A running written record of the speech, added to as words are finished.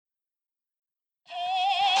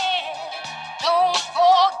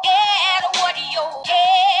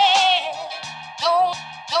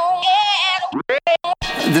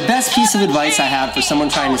piece of advice I have for someone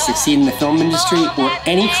trying to succeed in the film industry or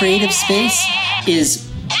any creative space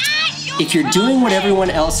is, if you're doing what everyone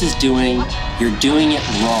else is doing, you're doing it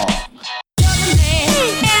wrong.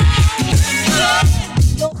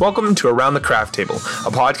 Welcome to Around the Craft Table, a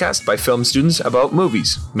podcast by film students about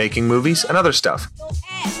movies, making movies, and other stuff. Hey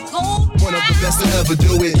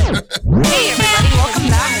everybody, welcome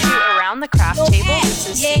back to Around the Craft Table. This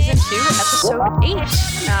is Season 2, Episode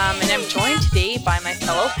 8. And I'm joined today by my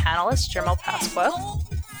fellow panelist, Jermel Pasqua.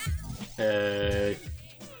 Hey.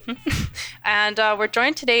 And we're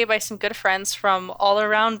joined today by some good friends from all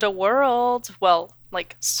around the world. Well,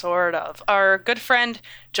 like, sort of. Our good friend,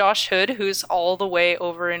 Josh Hood, who's all the way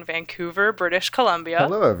over in Vancouver, British Columbia.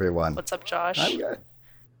 Hello, everyone. What's up, Josh? I'm good.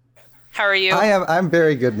 How are you? I'm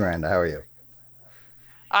very good, Miranda. How are you?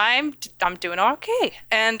 I'm doing okay.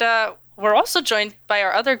 And we're also joined by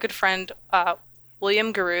our other good friend,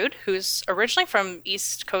 William Garoud, who's originally from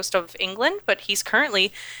east coast of England, but he's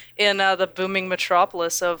currently in the booming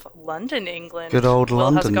metropolis of London, England. Good old Will,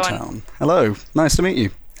 London town. Hello. Nice to meet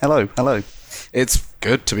you. Hello. It's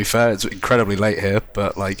good, to be fair. It's incredibly late here,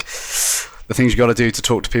 but, like, the things you got to do to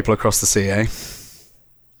talk to people across the sea, eh?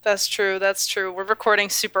 That's true. We're recording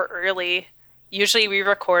super early. Usually we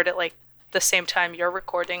record at, like, the same time you're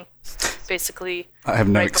recording, basically. I have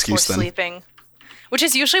no right excuse before then. Sleeping, which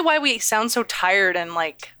is usually why we sound so tired and,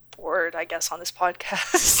 like, bored, I guess, on this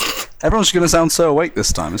podcast. Everyone's going to sound so awake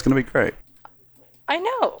this time. It's going to be great. I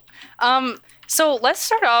know. So let's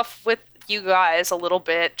start off with you guys a little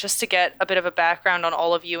bit, just to get a bit of a background on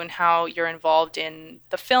all of you and how you're involved in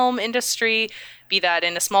the film industry, be that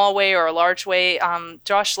in a small way or a large way.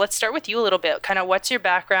 Josh, let's start with you a little bit. Kind of what's your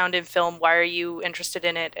background in film? Why are you interested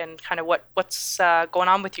in it? And kind of what's going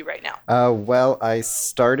on with you right now? Well, I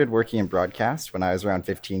started working in broadcast when I was around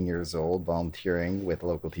 15 years old, volunteering with a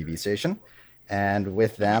local TV station. And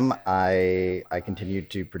with them, I continued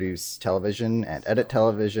to produce television and edit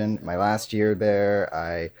television. My last year there,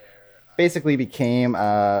 I basically became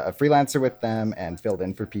a freelancer with them and filled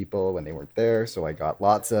in for people when they weren't there. So I got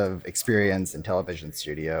lots of experience in television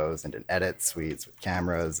studios and in edit suites with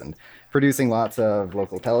cameras and producing lots of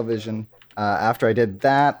local television. After I did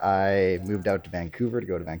that, I moved out to Vancouver to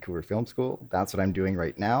go to Vancouver Film School. That's what I'm doing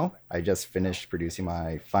right now. I just finished producing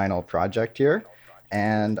my final project here,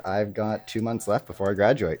 and I've got 2 months left before I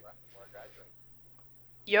graduate.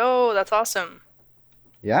 Yo, that's awesome.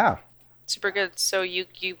 Yeah. Super good. So you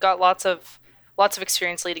got lots of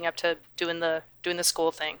experience leading up to doing the school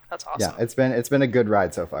thing. That's awesome. Yeah, it's been a good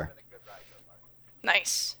ride so far.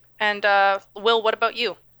 Nice. And Will, what about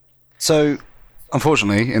you? So,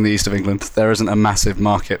 unfortunately, in the east of England, there isn't a massive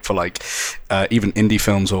market for, like, even indie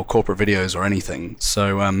films or corporate videos or anything.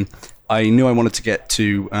 So I knew I wanted to get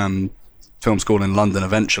to film school in London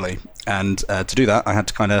eventually. And to do that, I had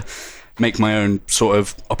to kind of make my own sort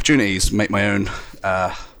of opportunities, make my own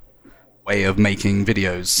way of making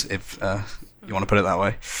videos, if you want to put it that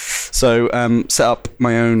way. So set up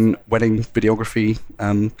my own wedding videography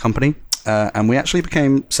company, and we actually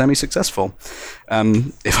became semi-successful.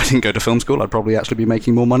 If I didn't go to film school, I'd probably actually be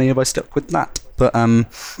making more money if I stuck with that. But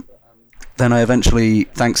then I eventually,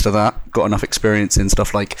 thanks to that, got enough experience in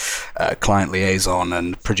stuff like client liaison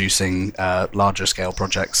and producing larger scale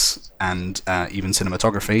projects and even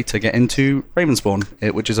cinematography to get into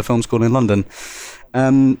Ravensbourne, which is a film school in London.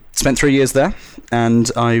 Spent 3 years there, and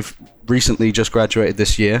I've recently just graduated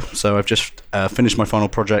this year, so I've just finished my final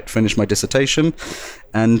project, finished my dissertation,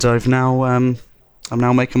 and I'm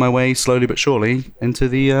now making my way slowly but surely into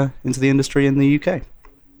the industry in the UK.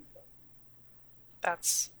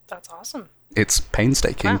 That's awesome. It's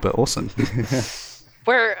painstaking, but awesome.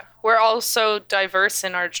 We're all so diverse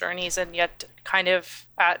in our journeys, and yet kind of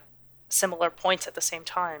at similar points at the same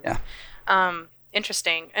time. Yeah.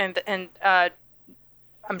 Interesting, and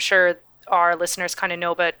I'm sure our listeners kind of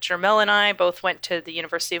know, but Jermel and I both went to the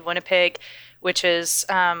University of Winnipeg, which is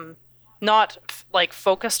not like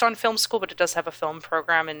focused on film school, but it does have a film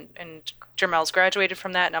program, and Jermel's graduated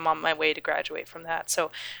from that, and I'm on my way to graduate from that.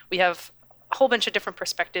 So we have a whole bunch of different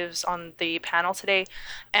perspectives on the panel today,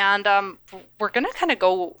 and we're going to kind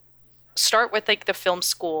of start with like the film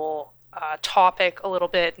school topic a little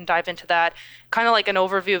bit and dive into that, kind of like an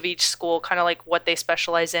overview of each school, kind of like what they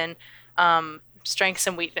specialize in, strengths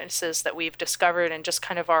and weaknesses that we've discovered, and just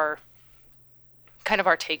kind of our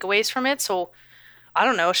takeaways from it. So I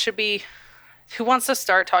don't know, who wants to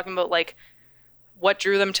start talking about like what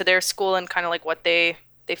drew them to their school and kind of like what they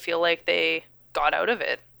feel like they got out of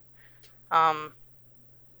it?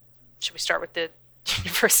 Should we start with the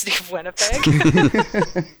University of Winnipeg?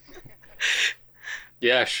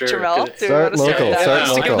 Yeah, sure. Jermel, Start local.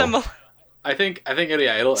 Just to give them I think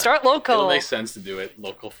yeah, it'll Start local. It'll make sense to do it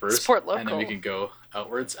local first. Support and then we local. can go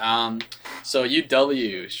outwards. So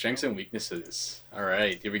UW strengths and weaknesses. All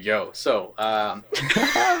right, here we go. So Got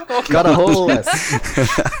a whole list.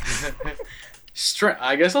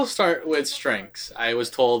 I guess I'll start with strengths. I was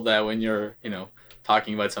told that when you're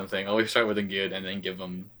talking about something, always start with the good and then give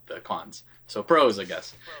them the cons. So pros, I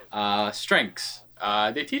guess. Strengths.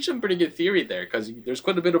 They teach some pretty good theory there because there's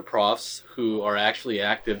quite a bit of profs who are actually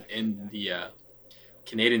active in the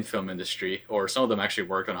Canadian film industry, or some of them actually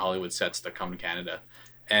work on Hollywood sets that come to Canada.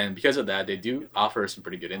 And because of that, they do offer some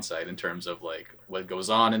pretty good insight in terms of like what goes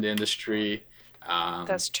on in the industry.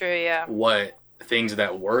 That's true, yeah. What things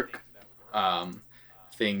that work,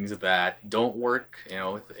 things that don't work.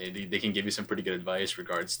 They can give you some pretty good advice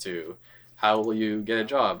regards to how will you get a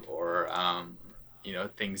job, or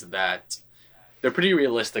things that they're pretty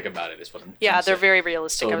realistic about it. Is what I'm. Yeah, trying to they're say. very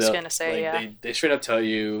realistic. So I was going to say, like, yeah. They straight up tell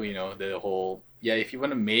you, the whole, if you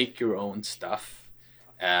want to make your own stuff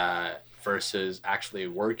versus actually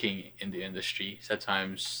working in the industry,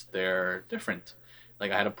 sometimes they're different.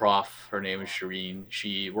 Like I had a prof, her name is Shireen.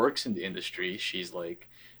 She works in the industry. She's like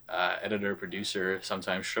editor, producer,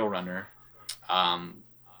 sometimes showrunner.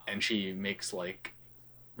 And she makes like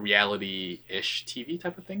reality-ish TV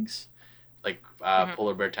type of things. Like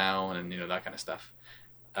Polar Bear Town and that kind of stuff.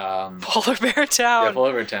 Polar Bear Town. Yeah,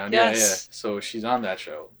 Polar Bear Town. Yes. Yeah. So she's on that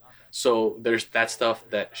show. So there's that stuff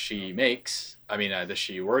that she makes. That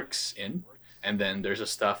she works in, and then there's a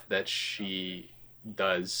stuff that she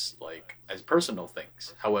does like as personal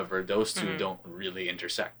things. However, those two don't really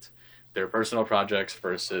intersect. They're personal projects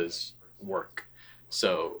versus work.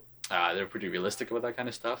 So they're pretty realistic about that kind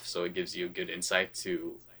of stuff. So it gives you a good insight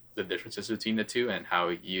to the differences between the two and how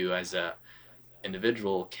you as a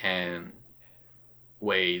individual can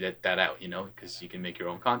weigh that out, because you can make your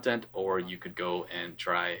own content, or you could go and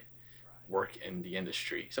try work in the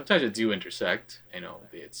industry. Sometimes it do intersect.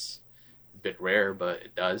 It's a bit rare, but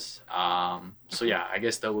it does. So yeah, I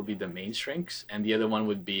guess that would be the main strengths. And the other one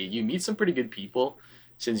would be you meet some pretty good people.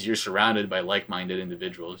 Since you're surrounded by like-minded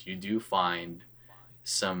individuals, you do find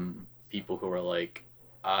some people who are like,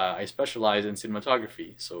 I specialize in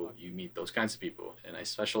cinematography, so you meet those kinds of people, and I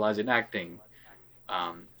specialize in acting.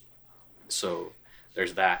 So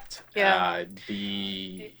there's that. Yeah.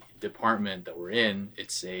 The department that we're in,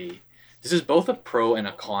 this is both a pro and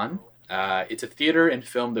a con. It's a theater and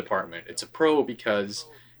film department. It's a pro because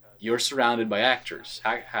you're surrounded by actors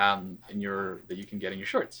that you can get in your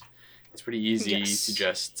shorts. It's pretty easy to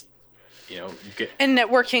just, get. And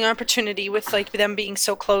networking opportunity with like them being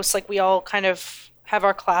so close, like we all kind of have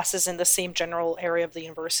our classes in the same general area of the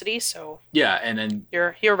university, so Yeah, and then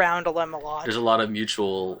you're around them a lot. there's a lot of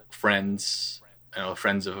mutual friends,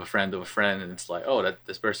 friends of a friend of a friend, and it's like, oh,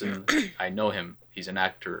 this person, I know him. He's an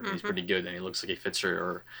actor. He's pretty good, and he looks like he fits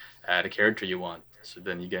or the character you want. So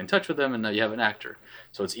then you get in touch with them, and now you have an actor.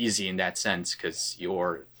 So it's easy in that sense because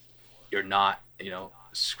you're not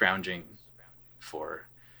scrounging for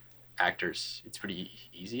actors. It's pretty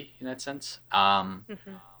easy in that sense.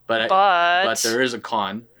 But there is a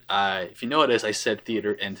con. If you notice, I said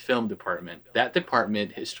theater and film department. That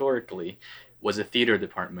department historically was a theater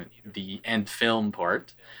department. The and film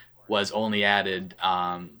part was only added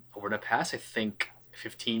over the past, I think,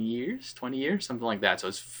 15 years, 20 years, something like that. So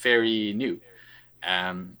it's very new.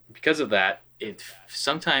 Because of that, it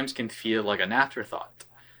sometimes can feel like an afterthought.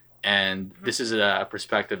 And this is a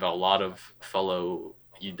perspective a lot of fellow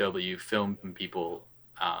UW film people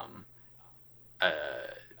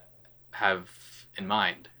have in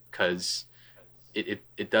mind, because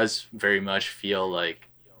it does very much feel like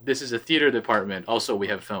this is a theater department. Also, we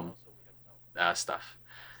have film stuff.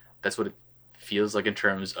 That's what it feels like in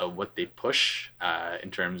terms of what they push,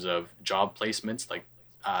 in terms of job placements. Like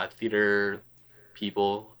theater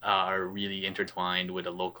people are really intertwined with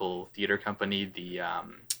a local theater company. The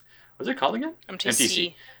what's it called again?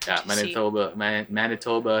 MTC. Yeah,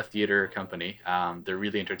 Manitoba Theater Company. They're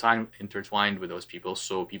really intertwined with those people.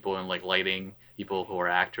 So people in like lighting, people who are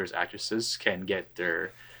actors, actresses can get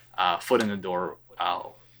their foot in the door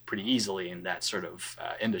pretty easily in that sort of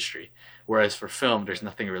industry. Whereas for film, there's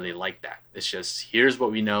nothing really like that. It's just, here's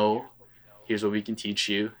what we know, here's what we can teach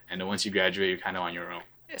you, and then once you graduate, you're kind of on your own.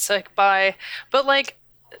 It's like, bye. But like,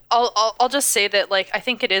 I'll just say that like I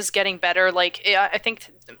think it is getting better. Like I think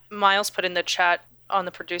Miles put in the chat on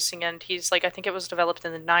the producing end. He's like, I think it was developed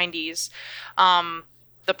in the 90s.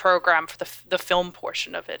 The program for the film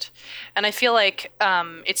portion of it, and I feel like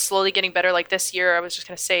it's slowly getting better. Like this year, I was just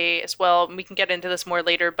gonna say as well. We can get into this more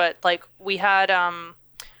later, but like we had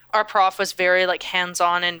our prof was very like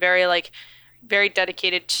hands-on and very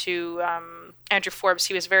dedicated to Andrew Forbes.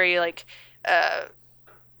 He was very like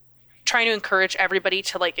trying to encourage everybody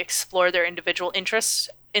to like explore their individual interests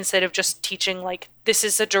instead of just teaching like this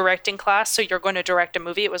is a directing class, so you're going to direct a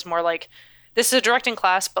movie. It was more like this is a directing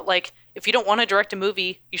class, but like if you don't want to direct a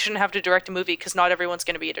movie, you shouldn't have to direct a movie because not everyone's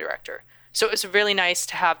going to be a director. So it was really nice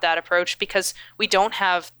to have that approach because we don't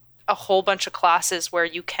have a whole bunch of classes where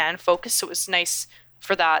you can focus. So it was nice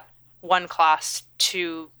for that one class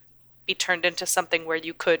to be turned into something where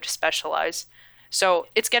you could specialize. So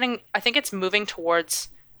I think it's moving towards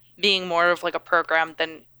being more of like a program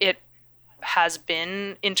than it has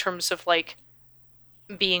been in terms of like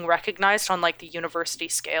being recognized on like the university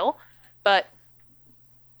scale. But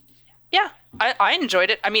yeah, I enjoyed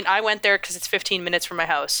it. I mean, I went there because it's 15 minutes from my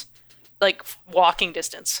house, like walking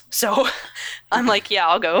distance. So I'm like, yeah,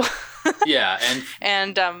 I'll go. Yeah,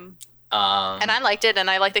 and I liked it, and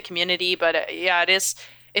I like the community. But yeah,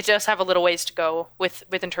 it does have a little ways to go with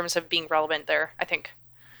in terms of being relevant there, I think.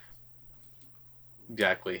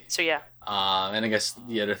 Exactly. So yeah. And I guess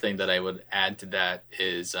the other thing that I would add to that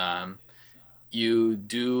is you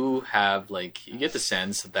do have like you get the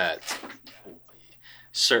sense that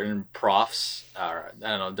certain profs are, I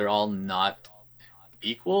don't know, they're all not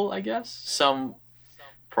equal, I guess. Some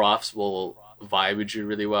profs will vibe with you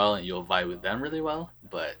really well and you'll vibe with them really well,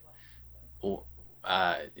 but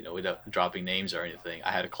without dropping names or anything,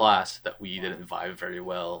 I had a class that we didn't vibe very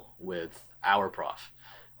well with our prof.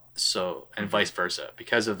 So, and vice versa.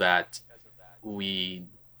 Because of that, we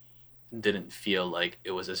didn't feel like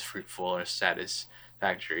it was as fruitful or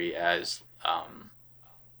satisfactory as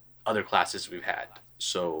other classes we've had.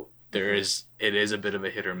 So it is a bit of a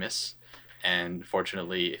hit or miss. And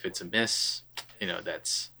fortunately, if it's a miss,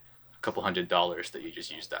 that's a couple $100 that you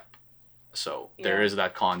just used up. So there is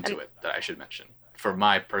that con to it that I should mention for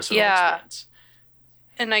my personal experience.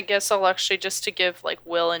 And I guess I'll actually, just to give like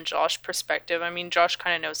Will and Josh perspective. I mean, Josh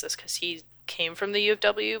kind of knows this because he came from the U of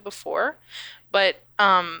W before, but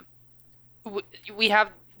we have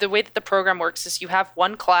the way that the program works is you have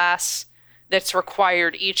one class that's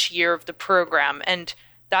required each year of the program, and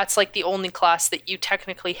that's like the only class that you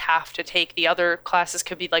technically have to take. The other classes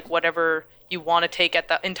could be like whatever you want to take at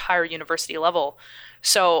the entire university level.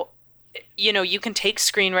 So you can take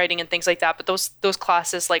screenwriting and things like that, but those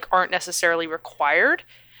classes like aren't necessarily required.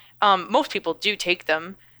 Most people do take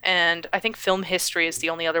them, and I think film history is the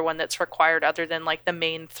only other one that's required other than like the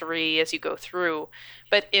main three as you go through.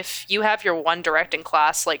 But if you have your one directing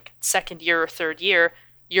class like second year or third year,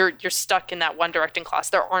 you're stuck in that one directing class.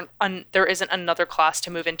 There isn't another class to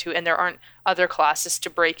move into, and there aren't other classes to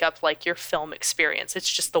break up like your film experience. It's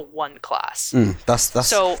just the one class.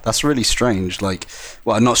 That's really strange. Like,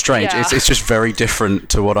 well, not strange. Yeah. It's just very different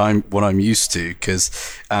to what I'm used to, because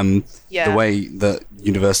the way that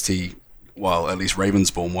university, well, at least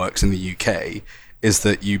Ravensbourne works in the UK, is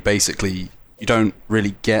that you don't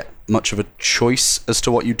really get much of a choice as to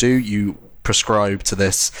what you do. You prescribe to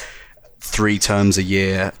this 3 terms a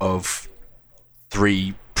year of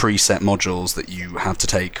 3 preset modules that you have to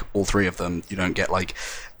take, all 3 of them. You don't get like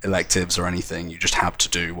electives or anything. You just have to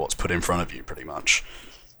do what's put in front of you, pretty much.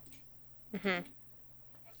 Mm-hmm.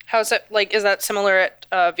 How's it like? Is that similar at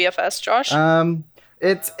VFS, Josh?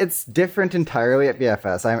 It's different entirely at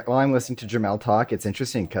VFS. While I'm listening to Jamel talk, it's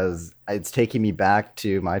interesting because it's taking me back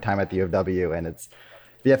to my time at the U of W, and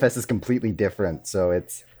VFS is completely different. So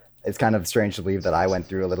it's kind of strange to believe that I went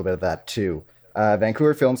through a little bit of that too.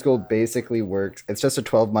 Vancouver Film School basically works, it's just a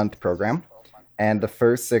 12-month program. And the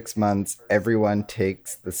first 6 months, everyone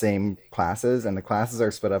takes the same classes. And the classes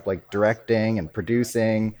are split up like directing and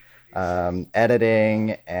producing,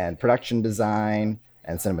 editing and production design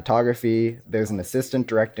and cinematography. There's an assistant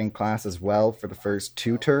directing class as well for the first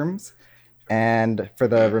 2 terms. And for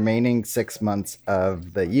the remaining 6 months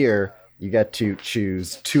of the year, you get to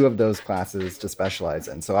choose 2 of those classes to specialize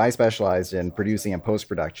in. So I specialized in producing and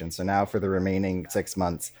post-production. So now for the remaining 6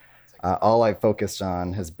 months, all I've focused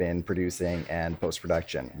on has been producing and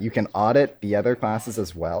post-production. You can audit the other classes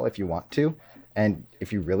as well if you want to. And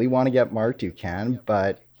if you really want to get marked, you can,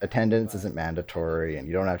 but attendance isn't mandatory and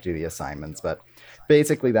you don't have to do the assignments. But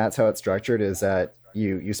basically that's how it's structured, is that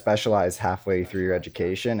you specialize halfway through your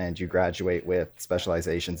education and you graduate with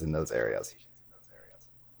specializations in those areas.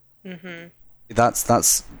 Mm-hmm.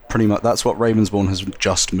 That's pretty much what Ravensbourne has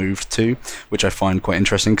just moved to, which I find quite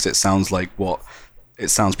interesting because it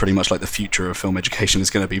sounds pretty much like the future of film education is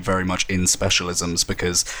going to be very much in specialisms,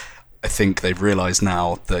 because I think they've realized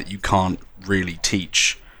now that you can't really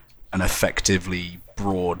teach an effectively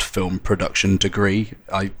broad film production degree,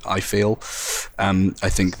 I feel. I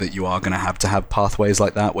think that you are going to have pathways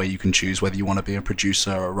like that where you can choose whether you want to be a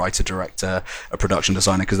producer, a writer, director, a production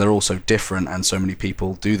designer, because they're all so different and so many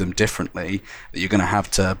people do them differently that you're going to have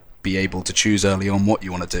to be able to choose early on what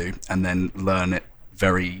you want to do and then learn it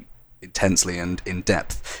very intensely and in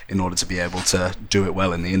depth in order to be able to do it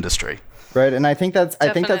well in the industry. Right, and I think that's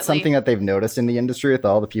Definitely. something that they've noticed in the industry with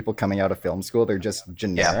all the people coming out of film school. They're just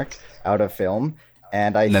generic out of film,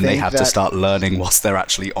 and then they have to start learning whilst they're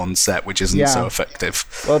actually on set, which isn't so effective.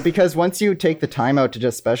 Well, because once you take the time out to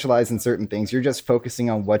just specialize in certain things, you're just focusing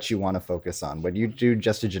on what you want to focus on. When you do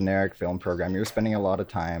just a generic film program, you're spending a lot of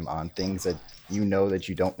time on things that you know that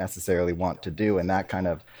you don't necessarily want to do, and that kind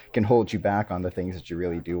of can hold you back on the things that you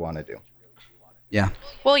really do want to do. Yeah.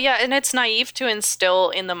 Well, yeah, and it's naive to instill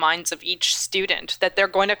in the minds of each student that they're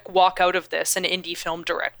going to walk out of this an indie film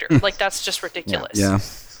director. Like, that's just ridiculous.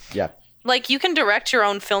 Yeah. Like, you can direct your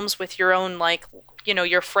own films with your own, like, you know,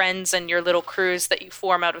 your friends and your little crews that you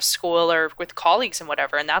form out of school or with colleagues and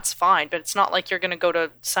whatever, and that's fine. But it's not like you're going to go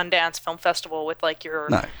to Sundance Film Festival with, like, your,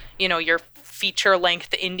 you know, your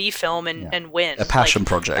feature-length indie film and win. A passion like,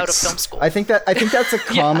 project. Out of film school. I think that's a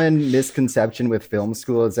common misconception with film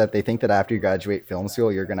school is that they think that after you graduate film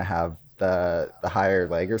school, you're going to have the higher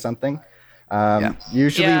leg or something.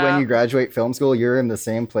 Usually when you graduate film school, you're in the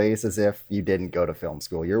same place as if you didn't go to film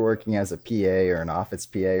school. You're working as a PA or an office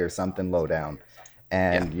PA or something low down.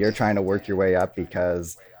 And you're trying to work your way up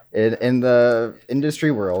because in the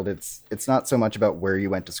industry world, it's not so much about where you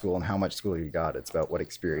went to school and how much school you got. It's about what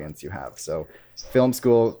experience you have. So film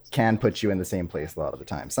school can put you in the same place a lot of the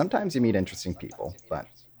time. Sometimes you meet interesting people, but...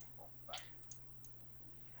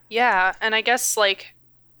 Yeah, and I guess, like,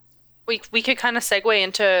 we could kind of segue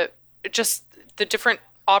into just the different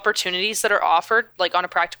opportunities that are offered, like, on a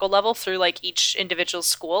practical level through, like, each individual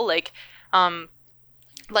school. Like,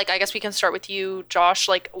 I guess we can start with you, Josh.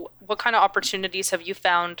 Like, what kind of opportunities have you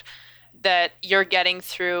found that you're getting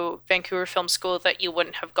through Vancouver Film School that you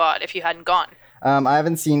wouldn't have got if you hadn't gone? I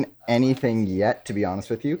haven't seen anything yet, to be honest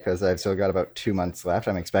with you, because I've still got about 2 months left.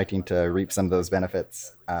 I'm expecting to reap some of those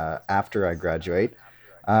benefits after I graduate.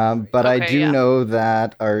 But I do know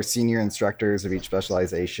that our senior instructors of each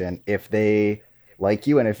specialization, if they like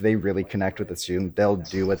you and if they really connect with the student, they'll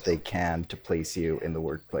do what they can to place you in the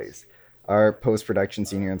workplace. Our post-production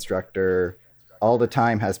senior instructor all the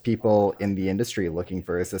time has people in the industry looking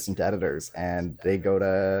for assistant editors, and they go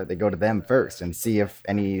to them first and see if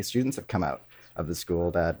any students have come out of the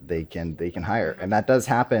school that they can hire. And that does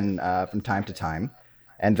happen from time to time.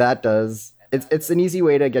 And that does... It's an easy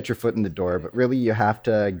way to get your foot in the door, but really you have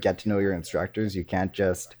to get to know your instructors. You can't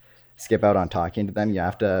just skip out on talking to them. You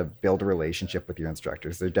have to build a relationship with your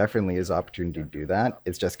instructors. There definitely is opportunity to do that.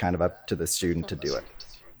 It's just kind of up to the student to do it.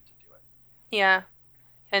 Yeah.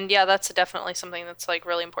 And yeah, that's definitely something that's like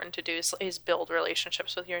really important to do is build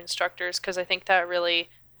relationships with your instructors, because I think that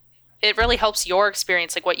it really helps your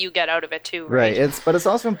experience, like what you get out of it too. Right. But it's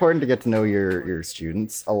also important to get to know your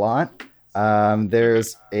students a lot.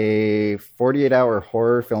 There's a 48-hour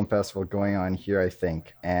horror film festival going on here, I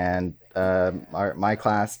think, and my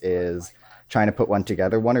class is trying to put one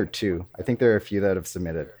together, one or two. I think there are a few that have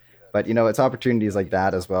submitted. But, you know, it's opportunities like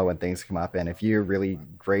that as well when things come up. And if you're really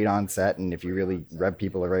great on set and if you really rub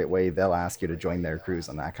people the right way, they'll ask you to join their crews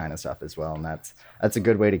and that kind of stuff as well. And that's a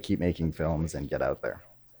good way to keep making films and get out there.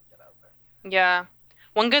 Yeah.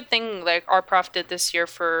 One good thing like our prof did this year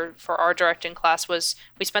for our directing class was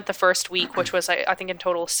we spent the first week, which was I think in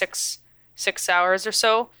total six hours or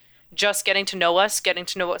so, just getting to know us, getting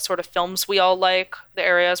to know what sort of films we all like, the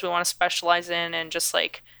areas we want to specialize in, and just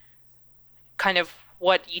like kind of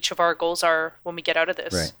what each of our goals are when we get out of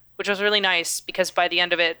this. Right. Which was really nice because by the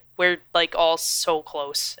end of it, we're like all so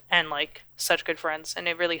close and like such good friends, and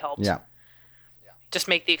it really helped. Yeah. Just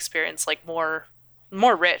make the experience like more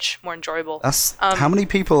rich, more enjoyable. That's how many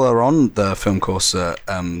people are on the film course at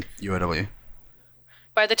UOW?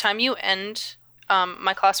 By the time you end,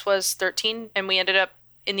 my class was 13, and we ended up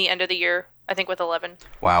in the end of the year, I think, with 11.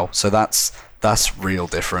 Wow, so that's real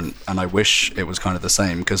different, and I wish it was kind of the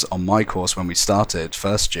same, because on my course when we started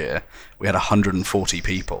first year, we had 140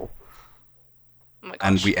 people. Oh my gosh.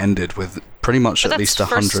 And we ended with pretty much But at that's least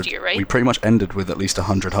 100. first year, right? We pretty much ended with at least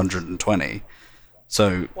 100, 120.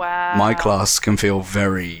 So Wow. my class can feel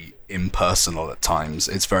very impersonal at times.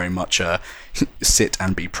 It's very much a sit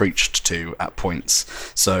and be preached to at points.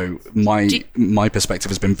 So my perspective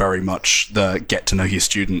has been very much the get to know your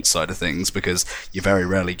students side of things, because you very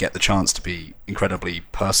rarely get the chance to be incredibly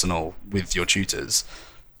personal with your tutors.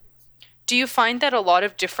 Do you find that a lot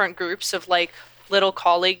of different groups of like little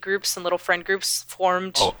colleague groups and little friend groups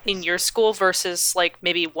formed in your school versus like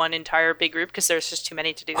maybe one entire big group because there's just too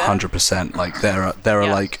many to do that? 100%. Like there are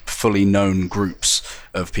like fully known groups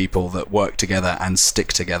of people that work together and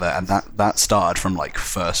stick together, and that started from like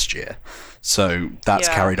first year. So that's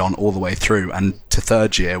carried on all the way through, and to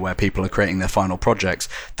third year where people are creating their final projects,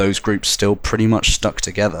 those groups still pretty much stuck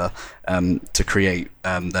together to create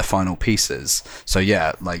their final pieces. So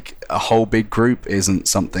yeah, like a whole big group isn't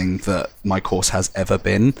something that my course has ever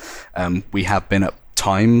been. We have been at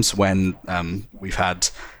times when we've had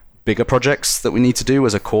bigger projects that we need to do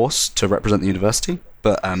as a course to represent the university,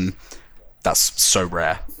 but that's so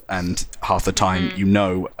rare, and half the time you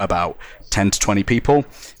know about 10 to 20 people,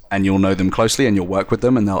 and you'll know them closely and you'll work with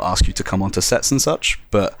them and they'll ask you to come onto sets and such,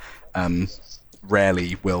 but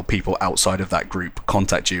rarely will people outside of that group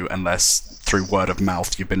contact you unless through word of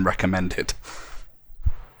mouth you've been recommended.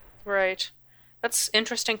 Right. That's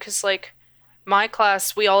interesting because like my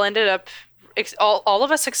class, we all ended up, all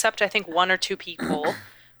of us except I think one or two people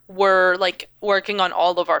were like working on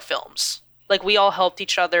all of our films. Like we all helped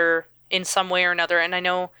each other in some way or another, and I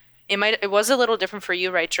know it was a little different for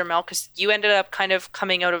you, right, Jermel? Because you ended up kind of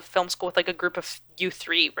coming out of film school with like a group of you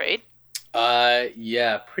three, right?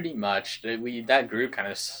 Yeah, pretty much. That group kind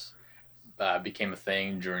of became a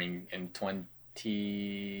thing in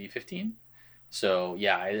 2015. So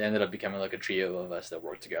yeah, it ended up becoming like a trio of us that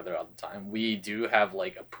work together all the time. We do have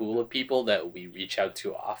like a pool of people that we reach out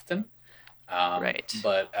to often, right?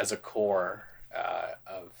 But as a core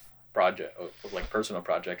of like personal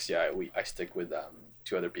projects, I stick with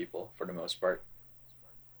two other people for the most part.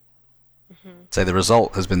 So the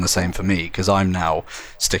result has been the same for me, because I'm now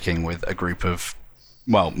sticking with a group of,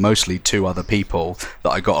 well, mostly two other people that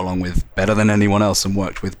I got along with better than anyone else and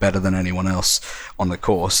worked with better than anyone else on the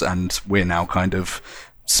course, and we're now kind of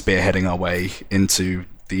spearheading our way into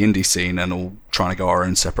the indie scene and all trying to go our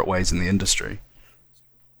own separate ways in the industry.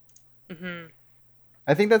 Mm-hmm.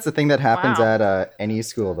 I think that's the thing that happens at any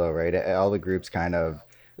school, though, right? All the groups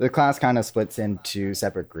the class kind of splits into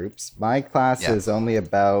separate groups. My class is only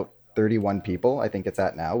about 31 people. I think it's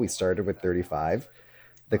at now. We started with 35.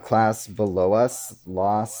 The class below us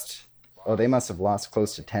they must have lost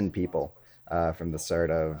close to 10 people from the start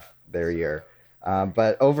of their year.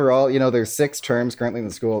 But overall, there's 6 terms currently in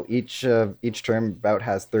the school. Each term about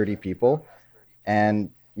has 30 people. And,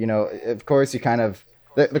 of course, you kind of...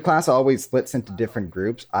 The class always splits into different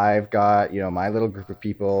groups. I've got, my little group of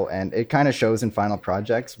people, and it kind of shows in final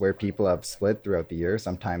projects where people have split throughout the year.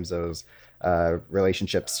 Sometimes those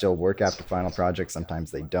relationships still work after final projects.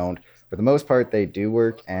 Sometimes they don't. For the most part, they do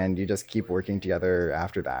work, and you just keep working together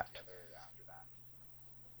after that.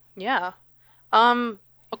 Yeah.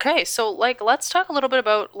 Okay, so, let's talk a little bit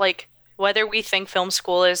about, whether we think film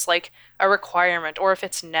school is, a requirement or if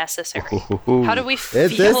it's necessary. How do we feel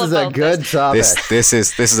about this? This is a good topic. This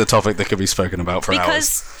is a topic that could be spoken about for hours.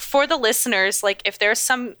 Because for the listeners, if there's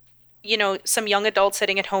some young adult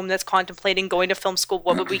sitting at home that's contemplating going to film school,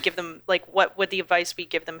 what would we give them? What would the advice we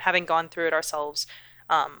give them, having gone through it ourselves?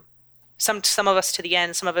 Some of us to the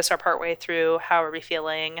end, some of us are partway through. How are we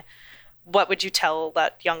feeling? What would you tell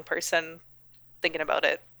that young person thinking about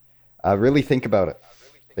it? Really think about it.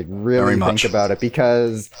 Really think about it,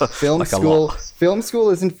 because film school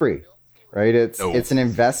isn't free, right? It's an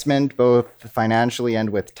investment both financially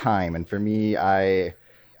and with time. And for me, I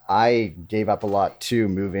gave up a lot too,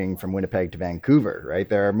 moving from Winnipeg to Vancouver, right?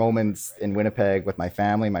 There are moments in Winnipeg with my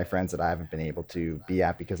family, my friends, that I haven't been able to be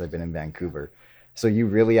at because I've been in Vancouver. So you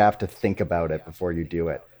really have to think about it before you do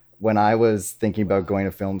it. When I was thinking about going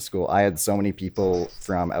to film school, I had so many people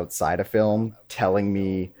from outside of film telling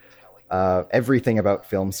me everything about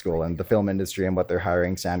film school and the film industry and what their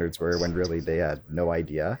hiring standards were, when really they had no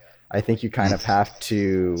idea. I think you kind of have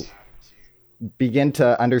to begin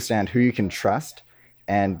to understand who you can trust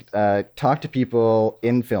and talk to people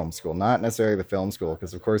in film school, not necessarily the film school,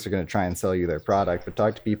 because of course they're going to try and sell you their product, but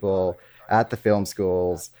talk to people at the film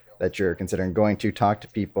schools that you're considering going to. Talk to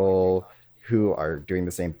people who are doing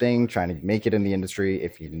the same thing, trying to make it in the industry.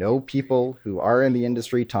 If you know people who are in the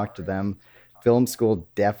industry, talk to them. Film school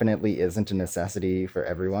definitely isn't a necessity for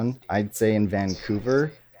everyone. I'd say in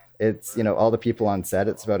Vancouver, it's, all the people on set,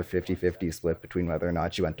 it's about a 50-50 split between whether or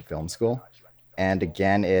not you went to film school. And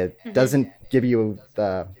again, it doesn't give you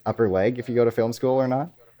the upper leg if you go to film school or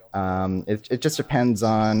not. It just depends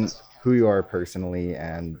on who you are personally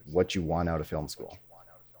and what you want out of film school.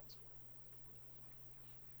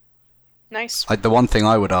 Nice. The one thing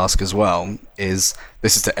I would ask as well is,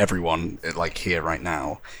 this is to everyone here right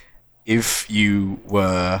now, if you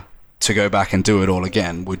were to go back and do it all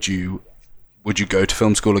again, would you go to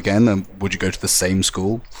film school again, and would you go to the same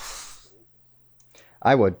school?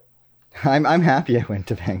 I would. I'm happy I went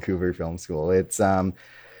to Vancouver Film School. It's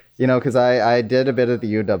because I did a bit of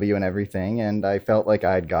the UW and everything, and I felt like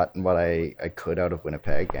I'd gotten what I could out of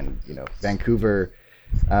Winnipeg, and Vancouver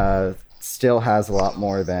still has a lot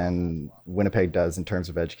more than Winnipeg does in terms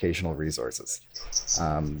of educational resources.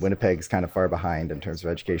 Winnipeg's kind of far behind in terms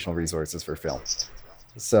of educational resources for film.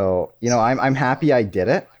 So I'm happy I did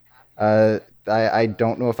it. I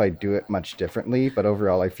don't know if I'd do it much differently, but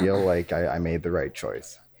overall I feel like I made the right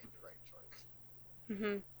choice.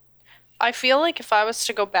 Mm-hmm. I feel like if I was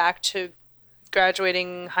to go back to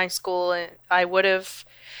graduating high school, I would have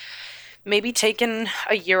maybe taken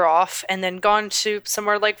a year off and then gone to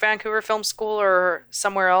somewhere like Vancouver Film School or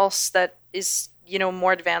somewhere else that is,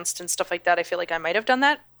 more advanced and stuff like that. I feel like I might have done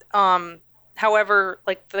that. However,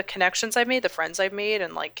 like the connections I've made, the friends I've made,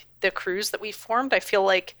 and like the crews that we formed, I feel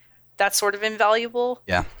like that's sort of invaluable.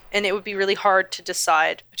 Yeah. And it would be really hard to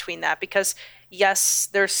decide between that because, yes,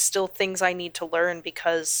 there's still things I need to learn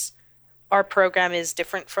because our program is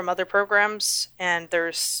different from other programs, and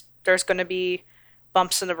there's going to be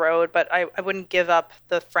bumps in the road, but I wouldn't give up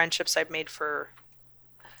the friendships I've made for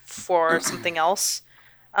something else.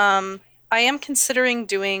 I am considering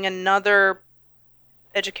doing another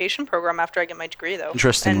education program after I get my degree, though.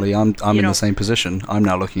 Interestingly, I'm in the same position. I'm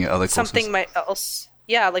now looking at other courses.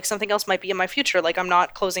 Something else might be in my future. Like I'm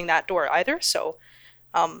not closing that door either. So,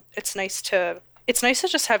 it's nice to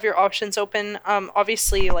just have your options open.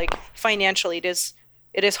 Obviously, like financially,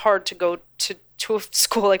 it is hard to go to a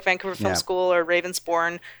school like Vancouver Film School or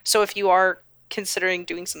Ravensbourne. So if you are considering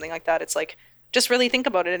doing something like that, it's like just really think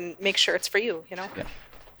about it and make sure it's for you. Yeah.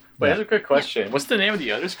 Wait, that's a quick question. Yeah. What's the name of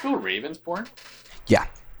the other school? Ravensbourne? Yeah.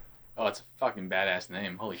 Oh, it's a fucking badass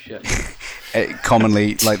name. Holy shit.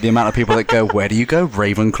 Commonly, like the amount of people that go, "Where do you go,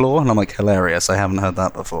 Ravenclaw?" And I'm like, hilarious. I haven't heard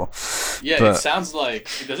that before. Yeah, but it sounds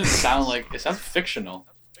fictional.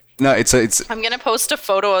 No, it's. I'm gonna post a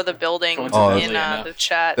photo of the building in the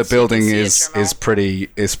chat. The building is pretty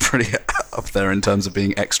up there in terms of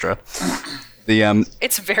being extra.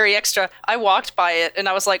 It's very extra. I walked by it and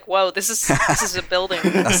I was like, "Whoa, this is a building."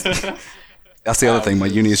 That's the other thing. My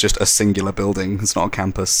uni is just a singular building. It's not a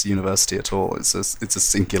campus university at all. It's a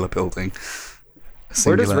singular building.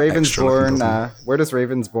 Where does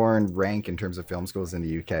Ravensbourne rank in terms of film schools in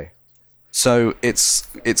the UK? So it's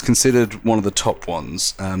considered one of the top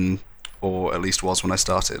ones, or at least was when I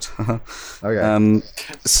started. Okay.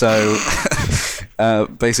 So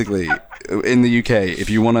basically, in the UK,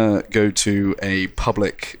 if you want to go to a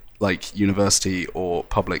public like university or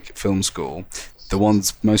public film school, the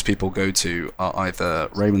ones most people go to are either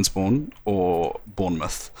Ravensbourne or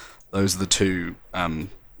Bournemouth. Those are the two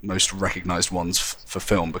most recognised ones for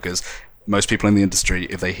film, because most people in the industry,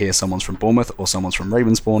 if they hear someone's from Bournemouth or someone's from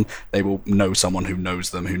Ravensbourne, they will know someone who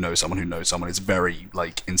knows them, who knows someone who knows someone. It's very,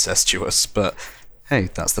 like, incestuous, but hey,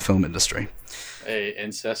 that's the film industry. Hey,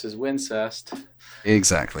 incest is wincest.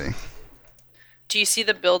 Exactly. Do you see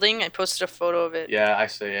the building? I posted a photo of it. Yeah, I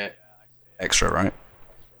see it. Extra, right?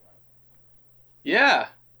 Yeah.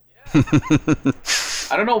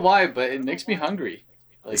 I don't know why, but it makes me hungry.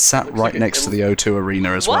 Like, it's sat right next to the O2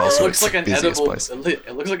 Arena as well, so it's like the busiest place.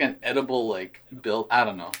 It looks like an edible, like, build. I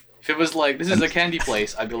don't know. If it was like, this is a candy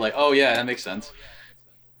place, I'd be like, oh yeah, that makes sense.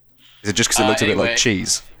 Is it just because it looks a bit like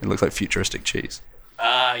cheese? It looks like futuristic cheese.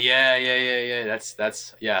 Yeah.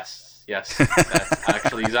 That's yes. That's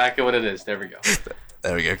actually exactly what it is. There we go.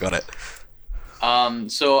 There we go, got it.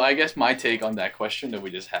 So I guess my take on that question that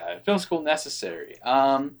we just had, film school necessary.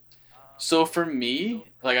 So for me,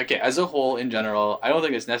 like, okay, as a whole, in general, I don't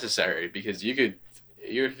think it's necessary, because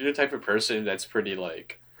you're the type of person that's pretty,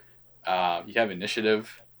 like, you have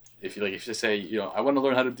initiative. If you say, I want to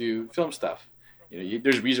learn how to do film stuff,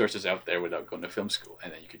 there's resources out there without going to film school,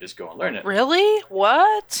 and then you could just go and learn it. Really?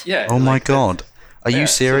 What? Yeah. Oh my god. Are you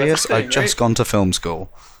serious? So I've just gone to film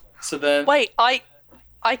school. So then... Wait, I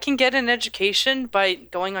can get an education by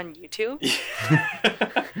going on YouTube?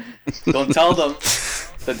 Don't tell them.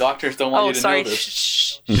 The doctors don't want you to know this.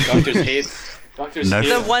 Shh. Doctors hate...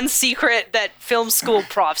 The one secret that film school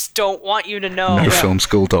profs don't want you to know.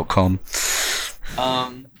 Nofilmschool.com. So,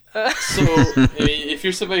 I mean, if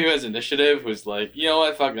you're somebody who has initiative, who's like, you know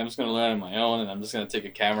what, fuck, I'm just going to learn on my own, and I'm just going to take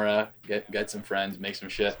a camera, get some friends, make some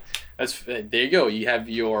shit. There you go. You have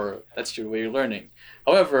that's your way of learning.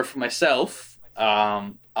 However, for myself,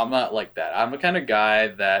 I'm not like that. I'm the kind of guy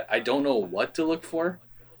that I don't know what to look for.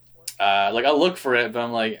 Like, I'll look for it, but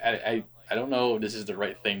I'm like, I don't know if this is the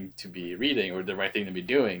right thing to be reading or the right thing to be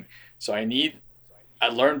doing. So I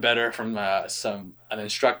learn better from an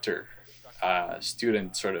instructor,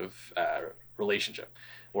 student sort of relationship,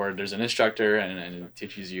 where there's an instructor and it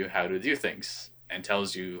teaches you how to do things. and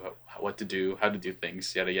tells you what to do, how to do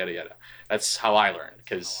things, yada yada yada. That's how I learn,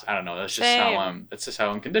 because I don't know, that's just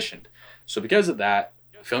how I'm conditioned. So because of that,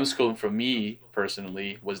 film school for me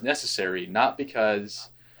personally was necessary, not because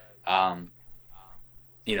I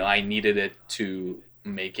needed it to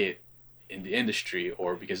make it in the industry,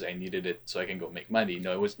 or because I needed it so I can go make money.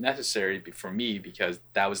 No, it was necessary for me because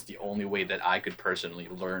that was the only way that I could personally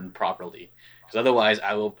learn properly. Because otherwise,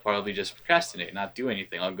 I will probably just procrastinate, not do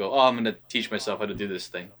anything. I'll go, I'm going to teach myself how to do this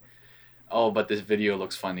thing. Oh, but this video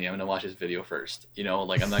looks funny. I'm going to watch this video first. I'm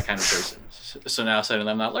that kind of person. So now suddenly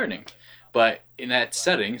I'm not learning. But in that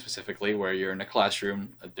setting specifically, where you're in a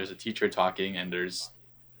classroom, there's a teacher talking, and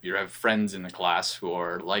you have friends in the class who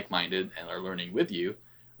are like-minded and are learning with you,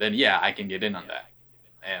 then yeah, I can get in on that.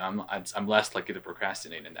 And I'm less likely to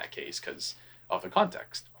procrastinate in that case because of the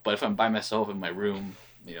context. But if I'm by myself in my room,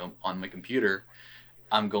 on my computer,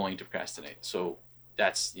 I'm going to procrastinate. So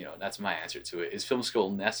that's my answer to it. Is film school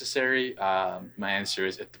necessary? My answer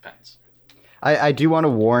is it depends. I do want to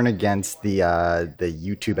warn against the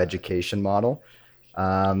YouTube education model.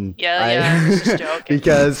 I'm just joking.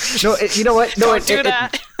 Because you know what? No, Don't do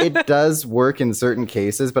that. It does work in certain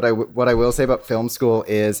cases. But what I will say about film school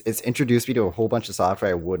is it's introduced me to a whole bunch of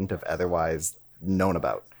software I wouldn't have otherwise known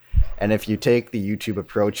about. And if you take the YouTube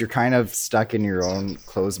approach, you're kind of stuck in your own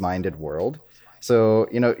closed-minded world. So,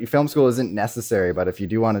 film school isn't necessary, but if you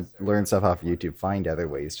do want to learn stuff off YouTube, find other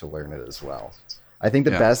ways to learn it as well. I think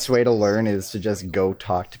the best way to learn is to just go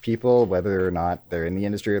talk to people, whether or not they're in the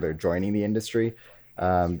industry or they're joining the industry.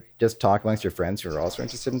 Just talk amongst your friends who are also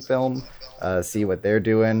interested in film, see what they're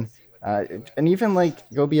doing, and even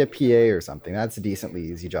go be a PA or something. That's a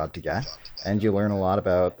decently easy job to get, and you learn a lot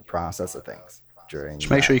about the process of things during.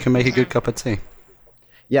 Just make sure you can make a good cup of tea.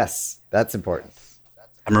 Yes, that's important.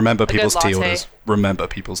 And remember people's tea latte. orders. Remember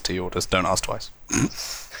people's tea orders. Don't ask twice.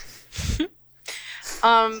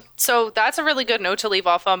 So that's a really good note to leave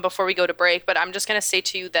off on before we go to break. But I'm just going to say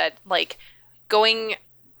to you that going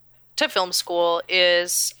to film school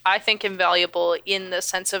is, I think, invaluable in the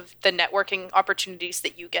sense of the networking opportunities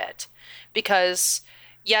that you get. Because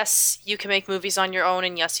yes, you can make movies on your own,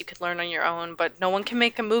 and yes, you could learn on your own, but no one can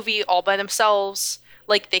make a movie all by themselves.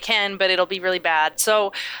 They can, but it'll be really bad.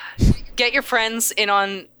 So get your friends in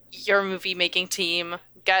on your movie making team.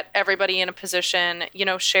 Get everybody in a position,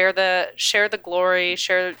 share the glory,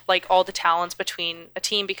 share all the talents between a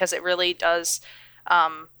team, because it really does,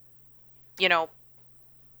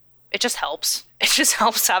 it just helps. It just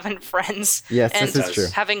helps having friends. Yes, and this is true.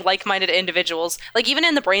 Having like-minded individuals. Even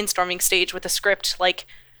in the brainstorming stage with the script,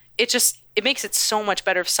 it makes it so much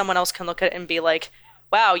better if someone else can look at it and be like,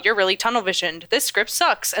 wow, you're really tunnel visioned. This script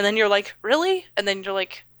sucks. And then you're like, really? And then you're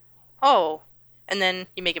like, oh. And then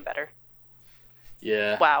you make it better.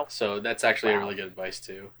 Yeah. Wow. So that's actually a really good advice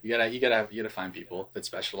too. You gotta find people that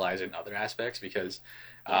specialize in other aspects, because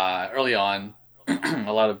early on,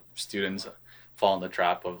 a lot of students fall in the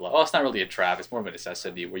trap of it's not really a trap. It's more of a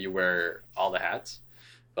necessity where you wear all the hats,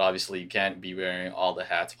 but obviously you can't be wearing all the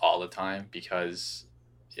hats all the time, because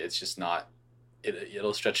it's just not.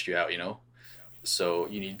 It'll stretch you out, So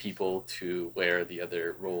you need people to wear the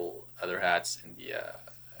other hats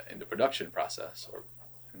in the production process,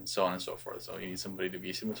 and so on and so forth. So you need somebody to be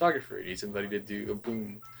a cinematographer. You need somebody to do a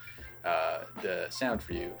boom, the sound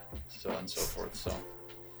for you, so on and so forth. So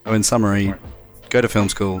in summary, go to film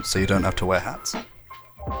school so you don't have to wear hats.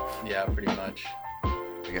 Yeah, pretty much.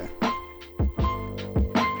 There you go.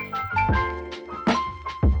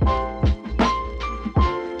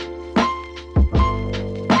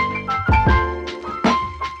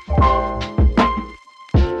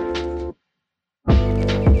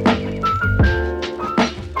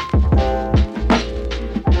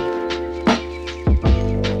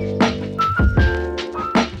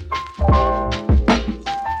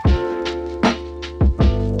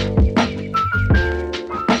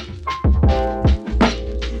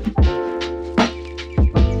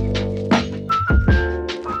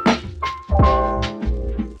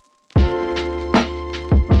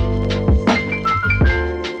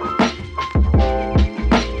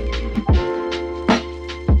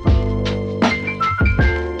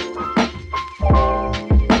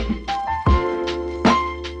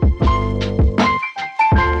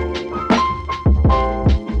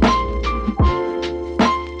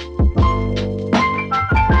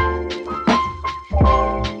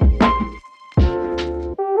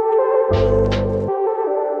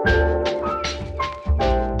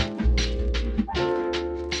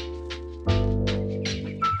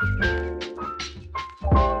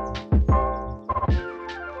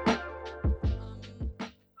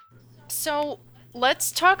 So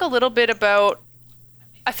let's talk a little bit about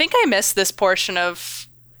I think I missed this portion of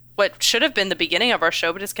what should have been the beginning of our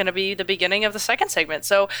show, but it's going to be the beginning of the second segment.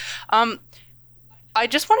 So I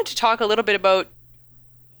just wanted to talk a little bit about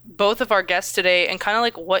both of our guests today and kind of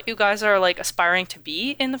like what you guys are like aspiring to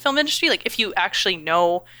be in the film industry. Like if you actually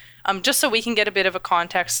know, just so we can get a bit of a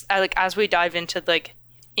context, like as we dive into like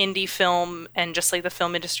indie film and just like the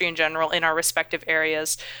film industry in general in our respective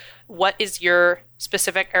areas, what is your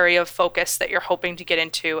specific area of focus that you're hoping to get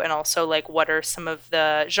into? And also like, what are some of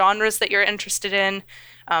the genres that you're interested in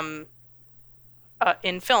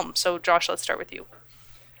film? So Josh, let's start with you.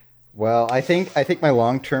 Well, I think my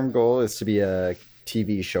long-term goal is to be a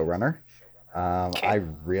TV showrunner. Okay. I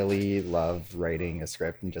really love writing a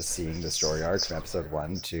script and just seeing the story arc from episode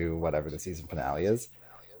 1 to whatever the season finale is.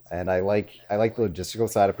 And I like the logistical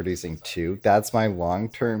side of producing too. That's my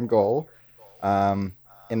long-term goal.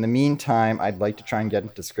 In the meantime, I'd like to try and get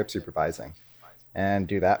into script supervising and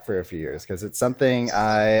do that for a few years because it's something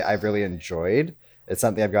I've really enjoyed. It's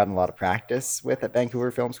something I've gotten a lot of practice with at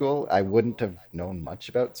Vancouver Film School. I wouldn't have known much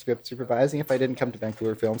about script supervising if I didn't come to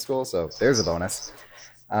Vancouver Film School, so there's a bonus.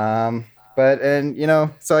 So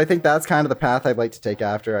I think that's kind of the path I'd like to take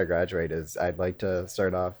after I graduate. Is I'd like to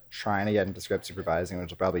start off trying to get into script supervising,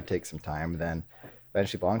 which will probably take some time. Then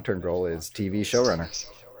eventually long-term goal is TV showrunner.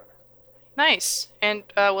 Nice. And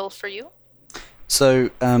Will, for you? So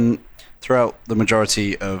throughout the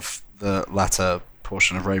majority of the latter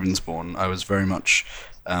portion of Ravensbourne, I was very much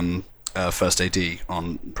first AD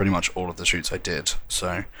on pretty much all of the shoots I did.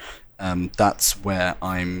 So that's where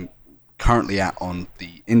I'm currently at on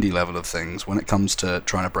the indie level of things. When it comes to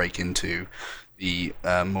trying to break into the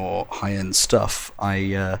more high-end stuff,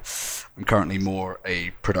 I'm currently more a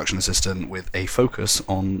production assistant with a focus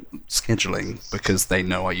on scheduling because they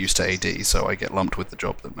know I used to AD, so I get lumped with the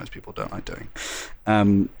job that most people don't like doing.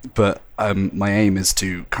 But my aim is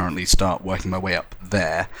to currently start working my way up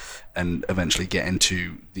there and eventually get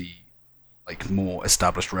into the more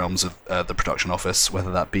established realms of the production office,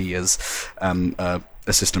 whether that be as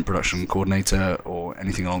assistant production coordinator or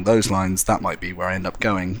anything along those lines. That might be where I end up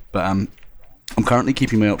going. But I'm currently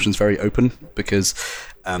keeping my options very open because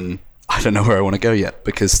I don't know where I want to go yet,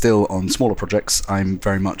 because still on smaller projects I'm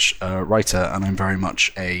very much a writer and I'm very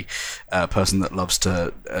much a person that loves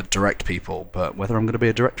to direct people, but whether I'm going to be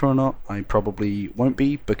a director or not, I probably won't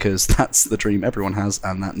be, because that's the dream everyone has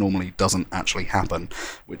and that normally doesn't actually happen,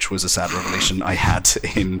 which was a sad revelation I had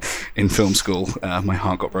in film school. My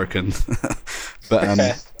heart got broken.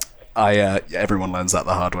 But everyone learns that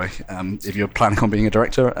the hard way. If you're planning on being a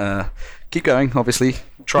director, keep going, obviously,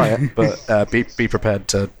 try it, but be prepared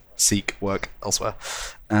to seek work elsewhere.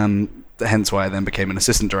 Hence why I then became an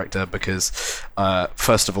assistant director, because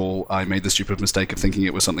first of all, I made the stupid mistake of thinking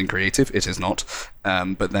it was something creative. It is not.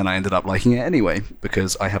 But then I ended up liking it anyway,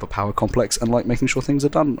 because I have a power complex and like making sure things are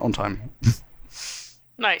done on time.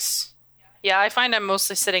 Nice. Yeah, I find I'm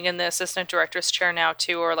mostly sitting in the assistant director's chair now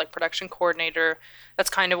too, or like production coordinator. That's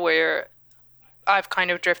kind of where I've kind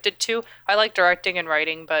of drifted to. I like directing and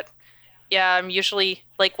writing, but yeah, I'm usually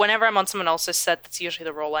like whenever I'm on someone else's set, that's usually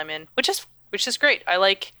the role I'm in, which is great.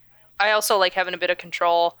 I also like having a bit of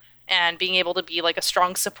control and being able to be like a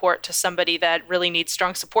strong support to somebody that really needs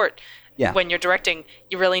strong support. Yeah. When you're directing,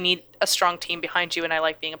 you really need a strong team behind you, and I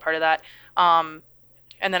like being a part of that. And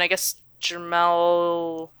then I guess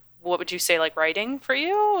Jermel, what would you say, like writing for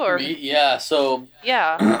you? Or yeah, so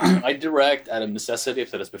yeah, I direct out of necessity. I've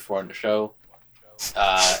said this before on the show.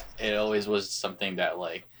 It always was something that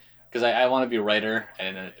because I want to be a writer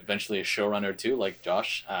and then eventually a showrunner too, like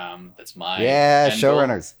Josh. That's my end goal.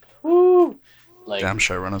 Showrunners. Woo! Damn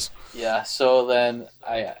showrunners. Yeah, so then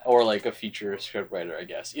or like a feature script writer, I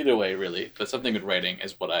guess. Either way, really, but something with writing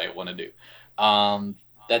is what I want to do.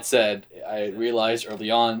 That said, I realized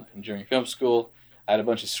early on during film school, I had a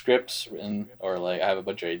bunch of scripts written, or I have a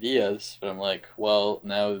bunch of ideas, but I'm like, well,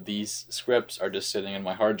 now these scripts are just sitting in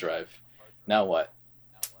my hard drive. Now what?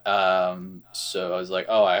 So I was like,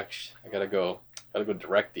 oh, I gotta go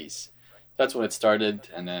direct these. That's when it started,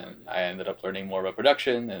 and then I ended up learning more about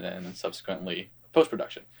production, and then subsequently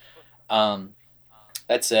post-production.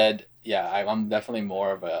 That said, yeah, I'm definitely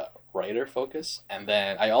more of a writer focus, and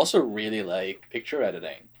then I also really like picture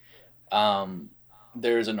editing.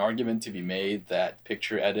 There's an argument to be made that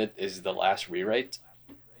picture edit is the last rewrite,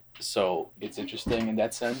 so it's interesting in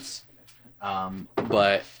that sense.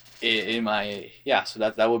 But so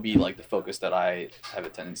that would be the focus that I have a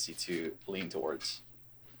tendency to lean towards.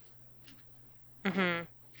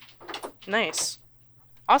 Mm-hmm. Nice.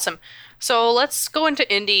 Awesome. So let's go into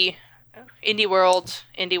indie world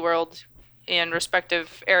in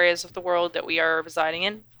respective areas of the world that we are residing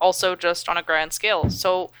in, also just on a grand scale.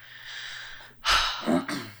 So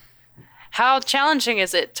How challenging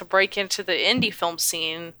is it to break into the indie film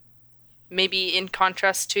scene, maybe in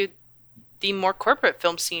contrast to the more corporate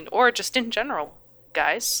film scene, or just in general,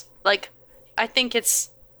 guys? Like, I think it's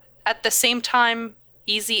at the same time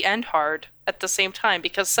easy and hard at the same time,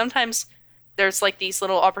 because sometimes there's like these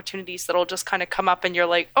little opportunities that'll just kind of come up and you're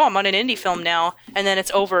like, oh, I'm on an indie film now, and then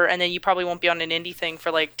it's over, and then you probably won't be on an indie thing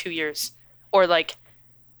for like 2 years, or like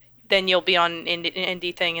then you'll be on an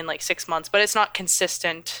indie thing in like 6 months, but it's not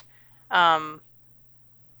consistent.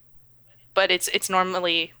 But it's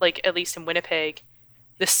normally, like, at least in Winnipeg,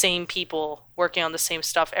 the same people working on the same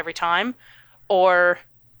stuff every time, or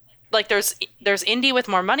like there's indie with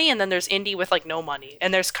more money, and then there's indie with like no money,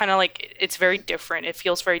 and there's kind of like, it's very different. It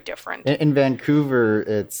feels very different. In Vancouver,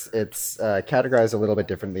 it's categorized a little bit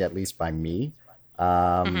differently, at least by me.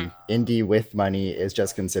 Indie with money is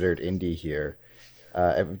just considered indie here,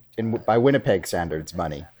 by Winnipeg standards,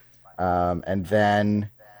 money, and then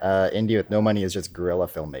indie with no money is just guerrilla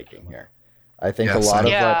filmmaking here. I think a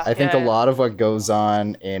lot of what goes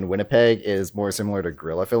on in Winnipeg is more similar to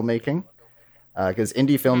guerrilla filmmaking. Because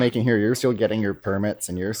indie filmmaking here, you're still getting your permits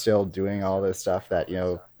and you're still doing all this stuff that,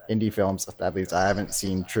 indie films, at least I haven't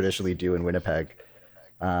seen traditionally do in Winnipeg.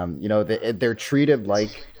 They're treated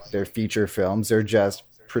like they're feature films. They're just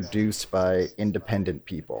produced by independent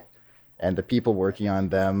people. And the people working on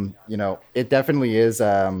them, it definitely is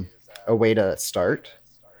a way to start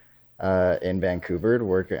in Vancouver to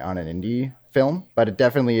work on an indie film. But it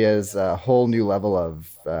definitely is a whole new level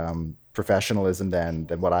of professionalism than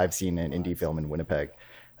what I've seen in indie film in Winnipeg.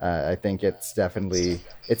 I think it's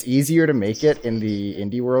easier to make it in the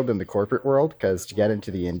indie world than the corporate world, because to get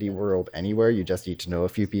into the indie world anywhere, you just need to know a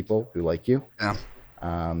few people who like you. Yeah.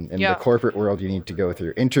 In the corporate world, you need to go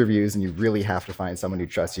through interviews, and you really have to find someone who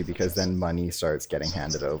trusts you, because then money starts getting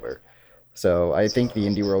handed over. So I think the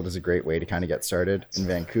indie world is a great way to kind of get started. In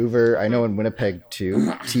Vancouver, I know in Winnipeg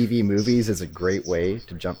too, TV movies is a great way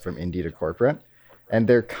to jump from indie to corporate. And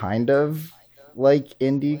they're kind of like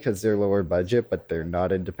indie because they're lower budget, but they're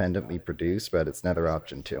not independently produced, but it's another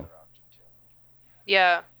option too.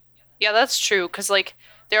 Yeah, that's true. Because like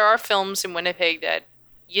there are films in Winnipeg that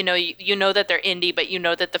you know that they're indie, but you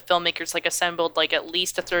know that the filmmakers like assembled like at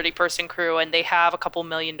least a 30-person crew, and they have a couple $1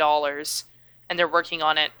 million, and they're working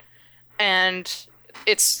on it. And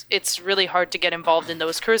it's really hard to get involved in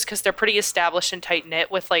those crews because they're pretty established and tight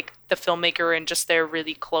knit with like the filmmaker and just their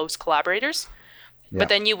really close collaborators. Yeah. But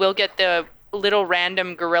then you will get the little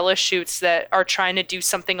random guerrilla shoots that are trying to do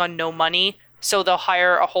something on no money. So they'll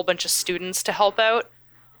hire a whole bunch of students to help out.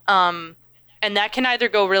 And that can either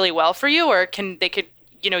go really well for you, or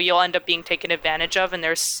you'll end up being taken advantage of. And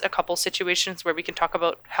there's a couple situations where we can talk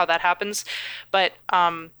about how that happens. But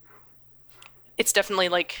it's definitely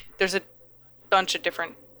like there's a bunch of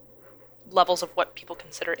different levels of what people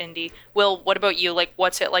consider indie. Will, what about you? Like,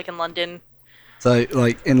 what's it like in London? So,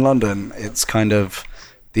 like, in London, it's kind of,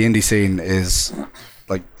 the indie scene is,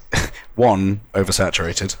 like, one,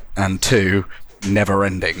 oversaturated, and two,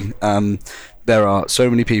 never-ending. There are so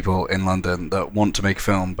many people in London that want to make a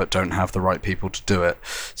film but don't have the right people to do it.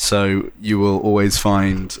 So you will always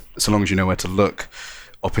find, so long as you know where to look,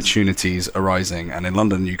 opportunities arising. And in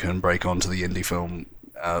London, you can break onto the indie film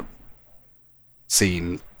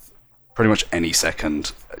scene pretty much any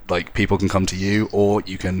second. Like, people can come to you, or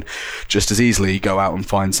you can just as easily go out and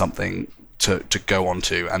find something to go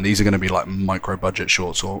onto, and these are going to be like micro budget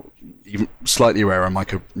shorts, or even slightly rarer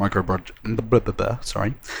micro budget,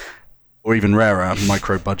 or even rarer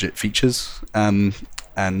micro budget features. And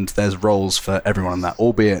there's roles for everyone in that,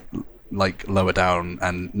 albeit like lower down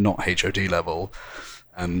and not HOD level.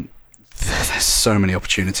 There's so many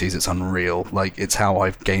opportunities, it's unreal. Like, it's how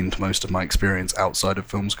I've gained most of my experience outside of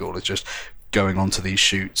film school. It's just going onto these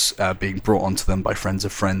shoots, being brought onto them by friends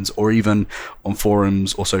of friends, or even on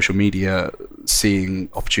forums or social media, seeing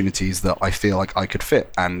opportunities that I feel like I could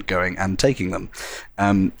fit and going and taking them.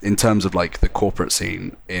 In terms of like the corporate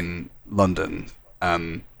scene in London,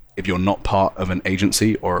 if you're not part of an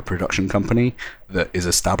agency or a production company that is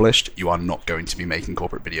established, you are not going to be making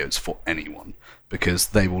corporate videos for anyone, because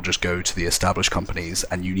they will just go to the established companies,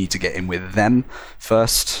 and you need to get in with them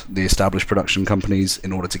first, the established production companies,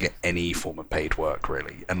 in order to get any form of paid work,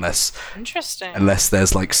 really. Unless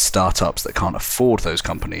there's like startups that can't afford those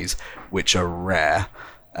companies, which are rare.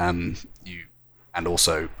 And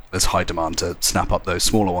also there's high demand to snap up those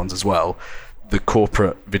smaller ones as well. The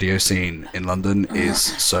corporate video scene in London is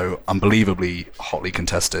so unbelievably hotly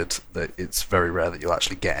contested that it's very rare that you'll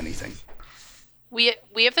actually get anything. We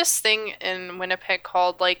have this thing in Winnipeg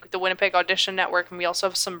called like the Winnipeg Audition Network, and we also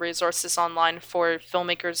have some resources online for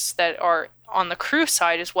filmmakers that are on the crew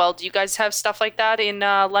side as well. Do you guys have stuff like that in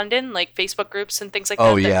London, like Facebook groups and things like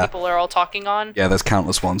Oh, that yeah. people are all talking on? Yeah, there's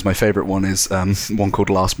countless ones. My favourite one is one called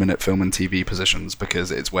Last Minute Film and TV Positions,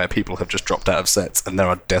 because it's where people have just dropped out of sets and there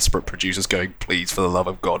are desperate producers going, please, for the love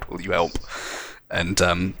of God, will you help? And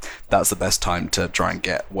that's the best time to try and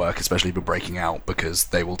get work, especially if you're breaking out, because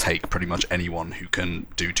they will take pretty much anyone who can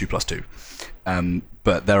do 2+2.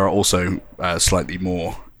 But there are also slightly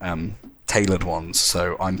more tailored ones.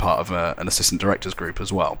 So I'm part of an assistant directors group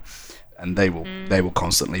as well, and they will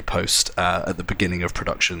constantly post at the beginning of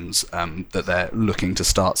productions that they're looking to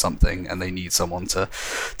start something and they need someone to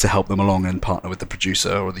help them along and partner with the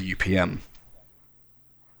producer or the UPM.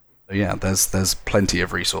 So yeah, there's plenty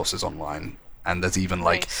of resources online. And there's even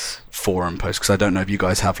like forum posts, because I don't know if you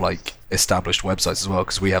guys have like established websites as well,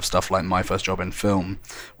 because we have stuff like My First Job in Film,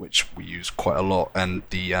 which we use quite a lot, and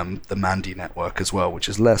the Mandy Network as well, which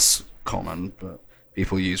is less common, but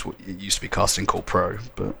people use what it used to be Casting Call Pro,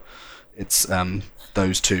 but it's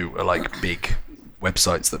those two are like big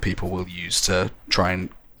websites that people will use to try and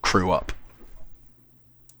crew up.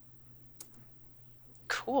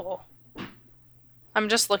 Cool. I'm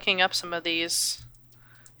just looking up some of these.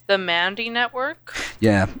 The Mandy Network?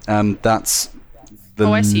 Yeah, that's the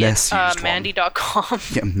I see less it. used one. Mandy.com.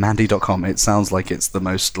 Yeah, Mandy.com. It sounds like it's the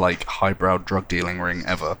most like highbrow drug dealing ring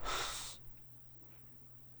ever.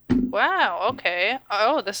 Wow. Okay.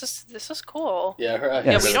 Oh, this is cool. Yeah,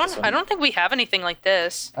 I don't think we have anything like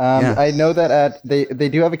this. Yeah. I know that they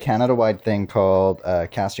do have a Canada-wide thing called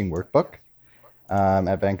Casting Workbook.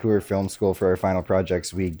 At Vancouver Film School for our final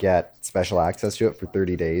projects, we get special access to it for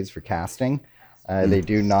 30 days for casting. They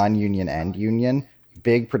do non-union and union.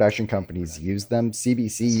 Big production companies use them.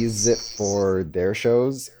 CBC uses it for their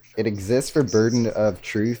shows. It exists for Burden of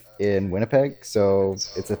Truth in Winnipeg, so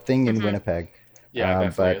it's a thing in Winnipeg.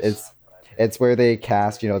 Yeah, but it's where they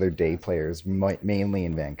cast, their day players, mainly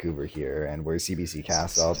in Vancouver here, and where CBC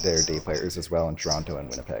casts all their day players as well in Toronto and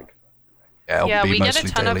Winnipeg. Yeah, it'll be we get mostly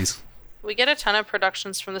a ton dailies. We get a ton of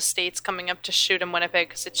productions from the States coming up to shoot in Winnipeg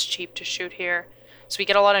because it's cheap to shoot here. So we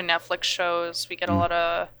get a lot of Netflix shows. We get a lot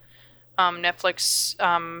of Netflix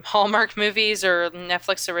Hallmark movies or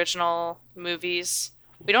Netflix original movies.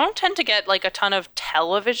 We don't tend to get like a ton of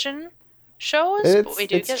television shows. But we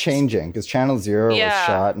do It's get changing because Channel Zero Yeah. was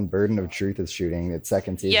shot and Burden of Truth is shooting its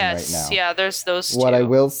second season right now. Yeah, there's those two. What I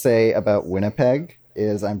will say about Winnipeg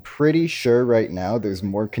is I'm pretty sure right now there's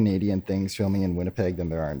more Canadian things filming in Winnipeg than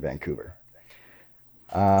there are in Vancouver.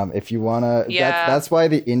 If you want to, Yeah. that's why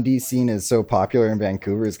the indie scene is so popular in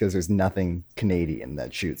Vancouver, is because there's nothing Canadian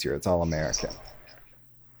that shoots here. It's all American.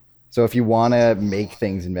 So if you want to make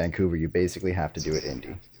things in Vancouver, you basically have to do it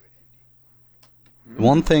indie.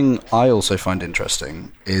 One thing I also find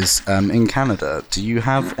interesting is in Canada, do you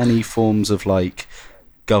have any forms of like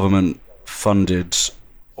government-run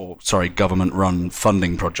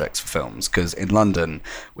funding projects for films? Because in London,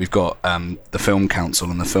 we've got the Film Council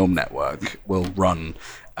and the Film Network will run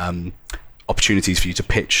opportunities for you to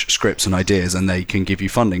pitch scripts and ideas, and they can give you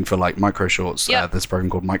funding for like micro shorts. Yeah. There's a program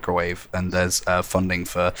called Microwave, and there's funding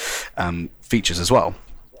for features as well.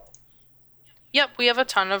 Yep, we have a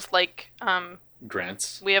ton of like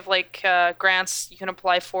grants. we have like grants you can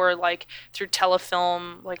apply for like through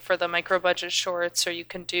Telefilm, like for the micro budget shorts, or you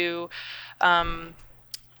can do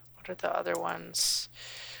what are the other ones?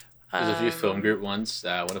 There's a few film group ones.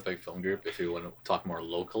 Winnipeg Film Group, if you want to talk more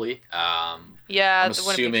locally. Yeah, I'm the Winnipeg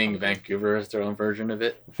assuming Film Group. Vancouver has their own version of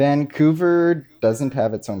it. Vancouver doesn't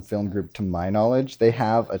have its own film group to my knowledge. They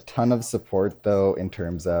have a ton of support though in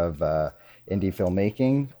terms of indie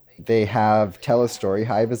filmmaking. They have Tell a Story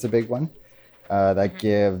Hive is a big one that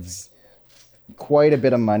gives quite a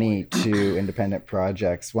bit of money to independent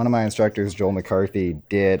projects. One of my instructors, Joel McCarthy,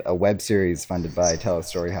 did a web series funded by Tell a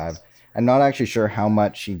Story Hive. I'm not actually sure how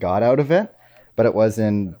much he got out of it, but it was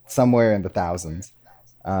somewhere in the thousands.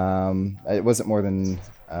 It wasn't more than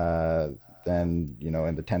in the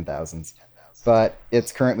 10,000s. But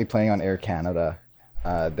it's currently playing on Air Canada,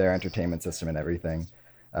 their entertainment system and everything.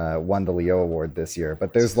 Won the Leo Award this year.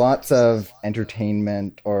 But there's lots of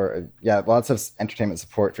entertainment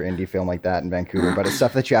support for indie film like that in Vancouver. But it's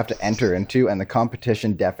stuff that you have to enter into, and the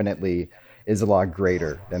competition definitely is a lot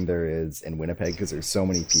greater than there is in Winnipeg because there's so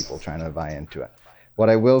many people trying to vie into it. What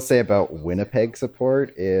I will say about Winnipeg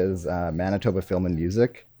support is Manitoba Film and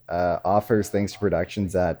Music offers things to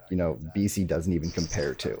productions that BC doesn't even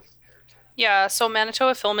compare to. Yeah, so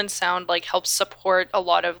Manitoba Film and Sound like helps support a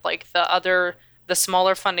lot of like the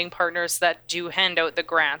smaller funding partners that do hand out the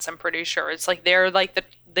grants. I'm pretty sure it's like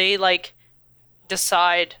they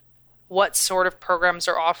decide what sort of programs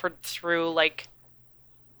are offered through like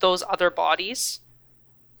those other bodies.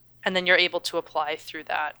 and then you're able to apply through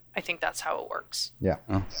that. I think that's how it works. Yeah.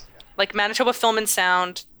 Oh. Like Manitoba Film and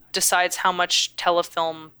Sound decides how much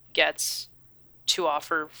Telefilm gets to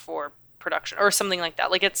offer for production or something like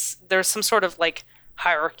that. Like there's some sort of like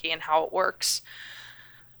hierarchy in how it works.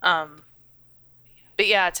 But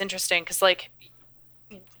yeah, it's interesting because like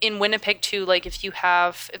in Winnipeg too, like if you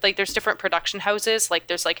have like there's different production houses, like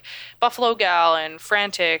there's like Buffalo Gal and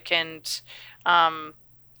Frantic and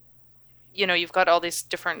you've got all these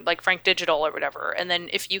different like Frank Digital or whatever. And then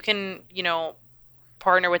if you can,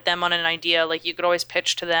 partner with them on an idea, like you could always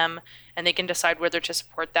pitch to them and they can decide whether to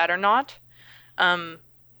support that or not.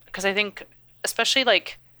 Because I think especially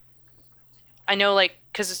like I know like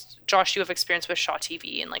because Josh, you have experience with Shaw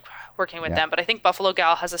TV and like working with them, but I think Buffalo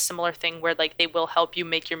Gal has a similar thing where like they will help you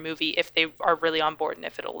make your movie if they are really on board and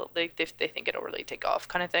if they think it'll really take off,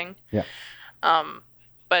 kind of thing. Yeah.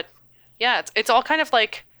 But yeah, it's all kind of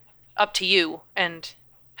like up to you and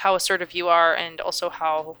how assertive you are and also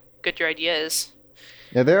how good your idea is.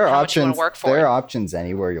 Yeah, there are how much you options. wanna work for There it. are options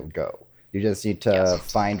anywhere you'll go. You just need to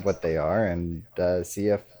find what they are and see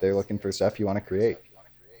if they're looking for stuff you want to create.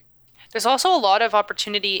 There's also a lot of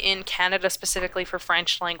opportunity in Canada specifically for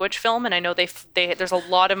French language film, and I know there's a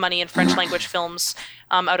lot of money in French language films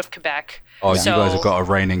out of Quebec. Oh, you guys have got a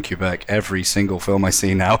reign in Quebec. Every single film I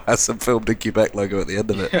see now has a filmed in Quebec logo at the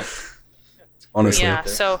end of it. Honestly. Yeah,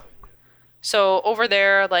 so over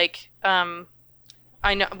there, like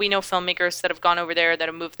we know filmmakers that have gone over there, that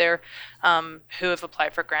have moved there, who have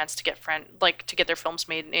applied for grants to get their films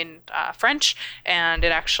made in French, and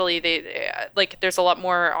it actually there's a lot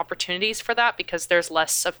more opportunities for that because there's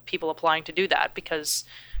less of people applying to do that because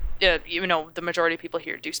the majority of people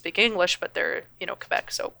here do speak English, but they're Quebec,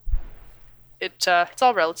 so it's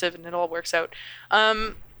all relative and it all works out.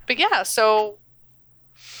 But yeah, so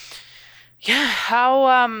yeah,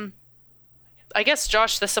 how I guess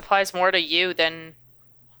Josh, this applies more to you than.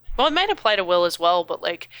 Well, it might apply to Will as well, but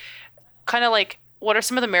like, kind of like, what are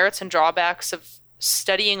some of the merits and drawbacks of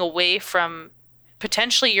studying away from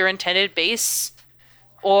potentially your intended base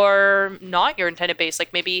or not your intended base?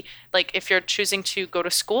 Like maybe like if you're choosing to go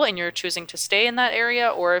to school and you're choosing to stay in that area,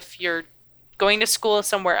 or if you're going to school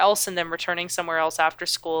somewhere else and then returning somewhere else after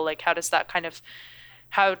school, like how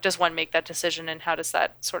does one make that decision and how does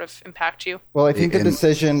that sort of impact you? Well, I think the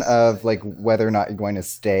decision of like whether or not you're going to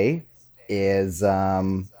stay is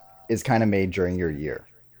kind of made during your year,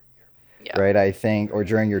 right? I think, or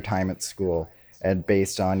during your time at school, and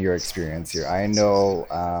based on your experience here. I know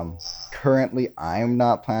currently I'm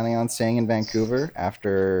not planning on staying in Vancouver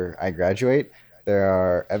after I graduate. There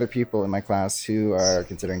are other people in my class who are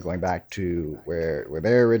considering going back to where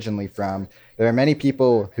they're originally from. There are many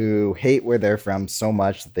people who hate where they're from so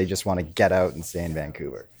much that they just want to get out and stay in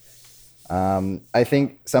Vancouver. I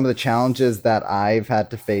think some of the challenges that I've had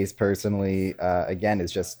to face personally, again,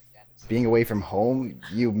 is just being away from home.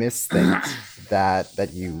 You miss things that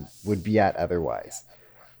you would be at otherwise.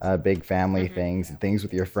 Big family things and things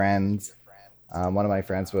with your friends. One of my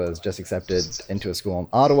friends was just accepted into a school in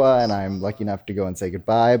Ottawa, and I'm lucky enough to go and say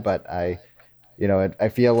goodbye. But I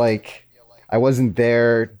feel like I wasn't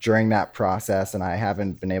there during that process, and I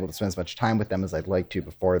haven't been able to spend as much time with them as I'd like to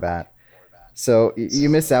before that. So you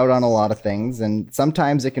miss out on a lot of things, and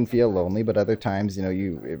sometimes it can feel lonely, but other times, it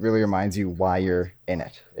really reminds you why you're in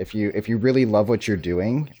it. If you really love what you're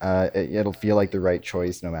doing, it'll feel like the right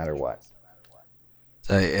choice no matter what.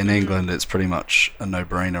 So in England, it's pretty much a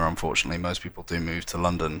no-brainer, unfortunately. Most people do move to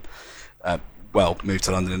London. Move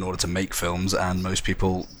to London in order to make films, and most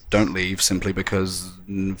people don't leave simply because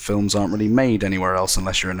films aren't really made anywhere else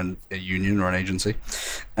unless you're in a union or an agency.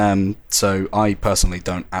 So I personally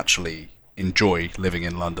don't actually enjoy living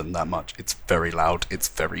in London that much. It's very loud, it's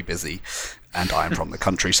very busy, and I'm from the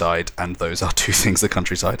countryside, and those are two things the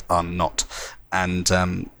countryside are not. And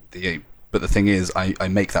but the thing is, I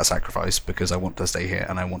make that sacrifice because I want to stay here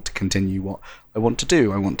and I want to continue what I want to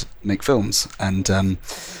do. I want to make films, and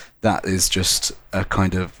that is just a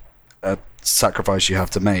kind of a sacrifice you have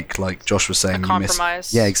to make. Like Josh was saying, a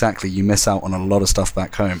compromise. Yeah, exactly. You miss out on a lot of stuff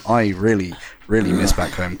back home. I really miss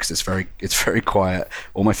back home because it's very quiet.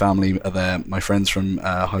 All my family are there. My friends from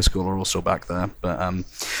high school are also back there. But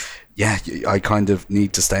I kind of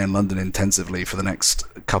need to stay in London intensively for the next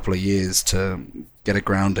couple of years to get a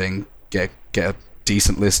grounding, get a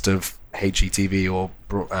decent list of HGTV or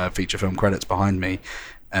feature film credits behind me,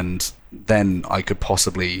 and then I could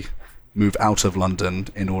possibly move out of London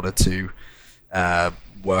in order to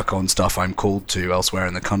work on stuff I'm called to elsewhere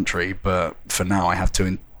in the country. But for now, I have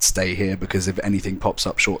to stay here because if anything pops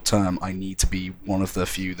up short term, I need to be one of the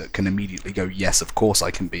few that can immediately go, yes, of course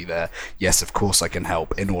I can be there. Yes, of course I can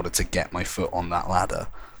help, in order to get my foot on that ladder.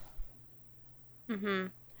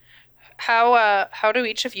 How do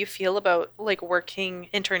each of you feel about like working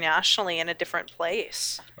internationally in a different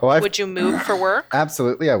place? Would you move for work?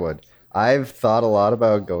 Absolutely, I would. I've thought a lot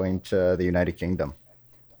about going to the United Kingdom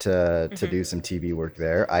to do some TV work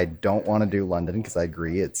there. I don't want to do London because I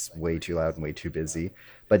agree it's way too loud and way too busy.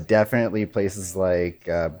 But definitely places like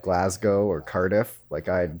Glasgow or Cardiff, like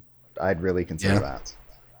I'd really consider that.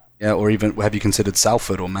 Yeah, or even have you considered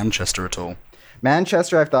Salford or Manchester at all?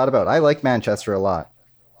 Manchester, I've thought about. I like Manchester a lot.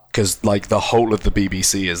 Because like the whole of the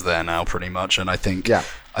BBC is there now, pretty much, and I think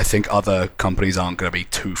other companies aren't going to be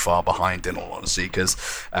too far behind, in all honesty, because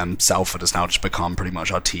Salford has now just become pretty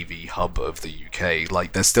much our TV hub of the UK.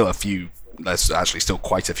 Like, there's actually still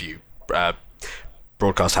quite a few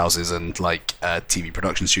broadcast houses and like TV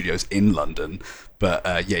production studios in London.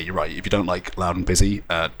 But yeah, you're right. If you don't like loud and busy,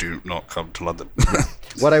 do not come to London.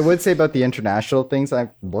 What I would say about the international things I've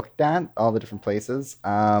looked at, all the different places,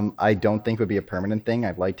 I don't think would be a permanent thing.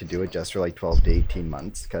 I'd like to do it just for like 12 to 18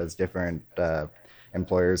 months because different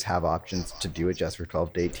employers have options to do it just for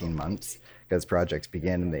 12 to 18 months because projects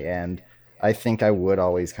begin and they end. I think I would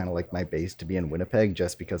always kind of like my base to be in Winnipeg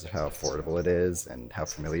just because of how affordable it is and how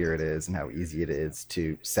familiar it is and how easy it is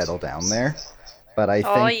to settle down there. But I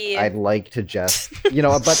think I'd like to just,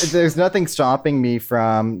 but there's nothing stopping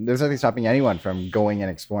anyone from going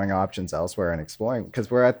and exploring options elsewhere and exploring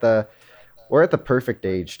because we're at the perfect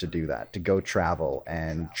age to do that, to go travel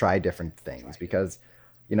and try different things because,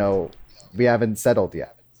 we haven't settled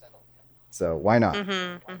yet. So why not?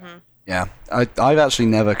 Yeah, I've actually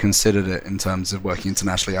never considered it in terms of working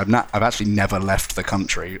internationally. I've actually never left the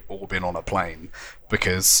country or been on a plane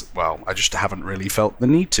because, well, I just haven't really felt the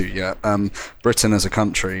need to yet. Britain as a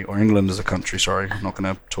country, or England as a country, sorry, I'm not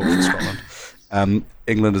going to talk for Scotland.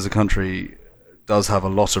 England as a country does have a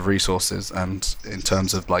lot of resources, and in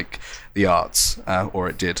terms of like the arts, or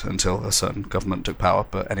it did until a certain government took power.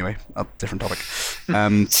 But anyway, a different topic.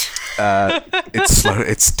 It's slow.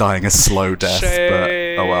 It's dying a slow death. But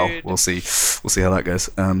oh well, we'll see. We'll see how that goes.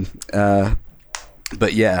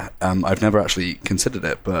 But yeah, I've never actually considered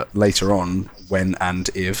it. But later on, when and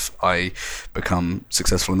if I become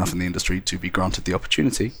successful enough in the industry to be granted the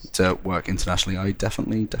opportunity to work internationally, I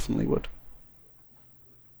definitely would.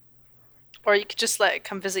 Or you could just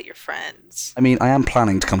come visit your friends. I mean, I am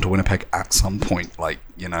planning to come to Winnipeg at some point. Like,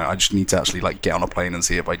 I just need to actually get on a plane and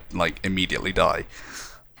see if I immediately die.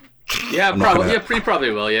 Yeah, probably. Yeah, probably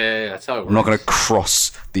will. Yeah, that's how it works. I'm not going to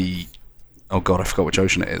cross the. Oh God, I forgot which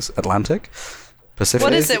ocean it is. Atlantic, Pacific.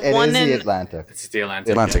 What is it? It is the Atlantic. It's the Atlantic.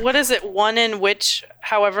 The Atlantic. What is it? One in which,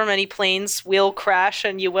 however many planes will crash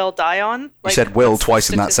and you will die on. You said "will" twice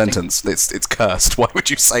in that sentence. It's cursed. Why would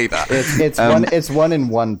you say that? It's one in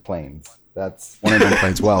one planes. That's one in one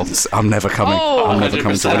planes. Well, I'm never coming. I'm never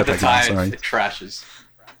coming to 100% of the Winnipeg now. time, Sorry. it crashes.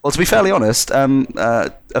 Well, to be fairly honest,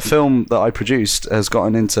 a film that I produced has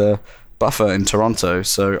gotten into Buffer in Toronto,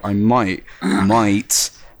 so I might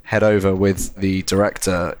head over with the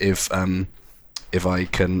director if I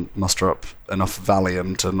can muster up enough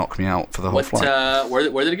Valium to knock me out for the whole flight.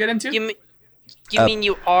 Where did it get into? You mean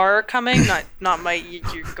you are coming? Not might.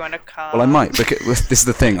 You're going to come. Well, I might, because this is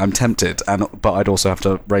the thing. I'm tempted, but I'd also have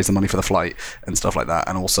to raise the money for the flight and stuff like that.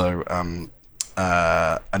 And also,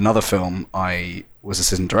 another film I was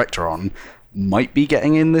assistant director on might be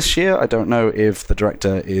getting in this year. I don't know if the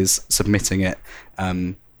director is submitting it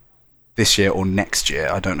this year or next year.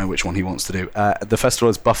 I don't know which one he wants to do. The festival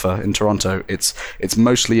is Buffer in Toronto. It's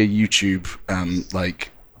mostly a YouTube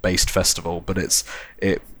based festival, but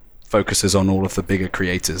it focuses on all of the bigger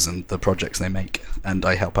creators and the projects they make, and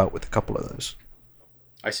I help out with a couple of those.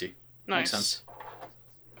 I see. Nice. Makes sense.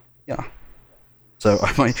 Yeah. So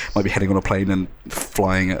I might be heading on a plane and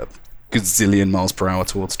flying at a gazillion miles per hour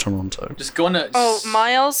towards Toronto. Just going to. Oh,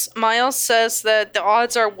 Miles says that the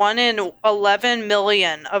odds are 1 in 11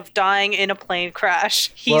 million of dying in a plane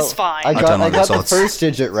crash. He's fine. I got the odds. first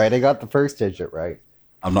digit right.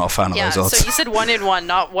 I'm not a fan of those odds. So you said 1 in 1,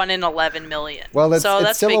 not 1 in 11 million. Well, that's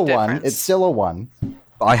it's still a 1. difference. It's still a 1.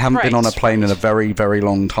 But I haven't been on a Right. plane in a very, very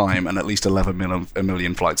long time, and at least 11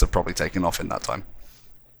 million flights have probably taken off in that time.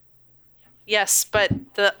 Yes, but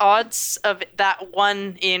the odds of that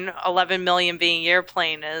 1 in 11 million being your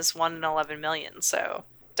plane is 1 in 11 million, so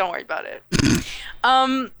don't worry about it.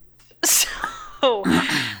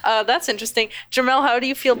 That's interesting. Jamel, how do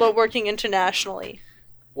you feel about working internationally?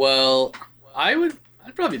 Well, I'd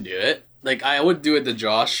probably do it. I would do it to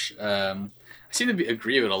Josh. I seem to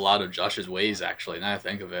agree with a lot of Josh's ways, actually, now I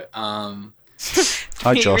think of it.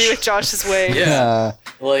 Hi, You Josh. agree with Josh's way. Yeah.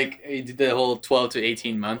 He did the whole 12 to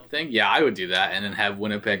 18 month thing. Yeah, I would do that and then have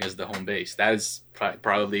Winnipeg as the home base. That is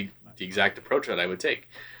probably the exact approach that I would take.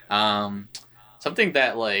 something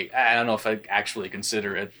that, like, I don't know if I actually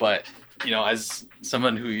consider it, but as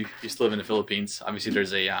someone who used to live in the Philippines, obviously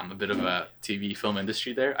there's a bit of a TV film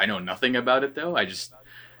industry there. I know nothing about it though.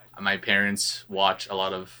 My parents watch a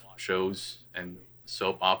lot of shows and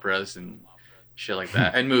soap operas and shit like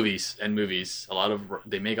that, and movies.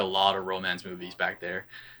 They make a lot of romance movies back there.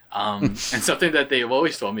 And something that they've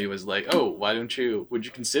always told me was like, oh, would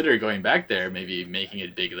you consider going back there, maybe making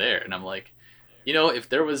it big there? And I'm like, if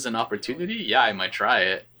there was an opportunity, yeah, I might try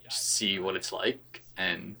it, just see what it's like.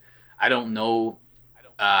 And I don't know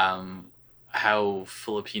how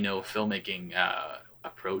Filipino filmmaking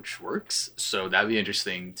approach works, so that'd be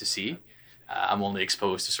interesting to see. I'm only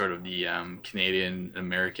exposed to sort of the Canadian,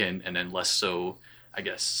 American, and then less so, I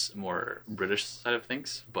guess, more British side of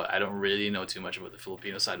things. But I don't really know too much about the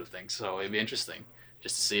Filipino side of things, so it'd be interesting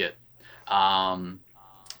just to see it. But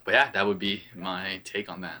yeah, that would be my take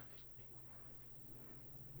on that.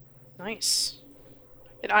 Nice.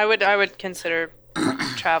 And I would consider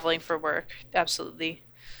traveling for work, absolutely.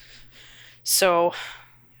 So,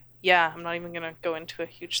 yeah, I'm not even gonna go into a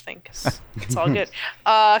huge thing because it's all good.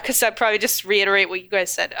 Because I'd probably just reiterate what you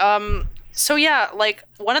guys said. So yeah, like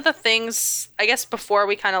one of the things, I guess, before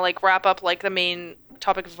we kind of like wrap up like the main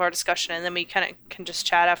topic of our discussion, and then we kind of can just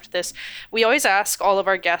chat after this. We always ask all of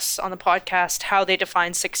our guests on the podcast how they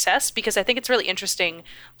define success, because I think it's really interesting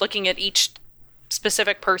looking at each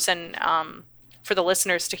specific person. For the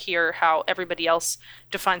listeners to hear how everybody else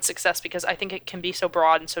defines success, because I think it can be so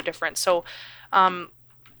broad and so different. So,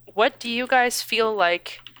 what do you guys feel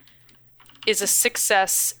like is a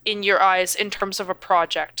success in your eyes in terms of a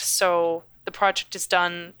project? So the project is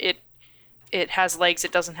done. It has legs.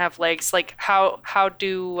 It doesn't have legs. Like how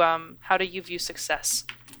do you view success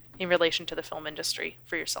in relation to the film industry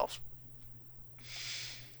for yourself?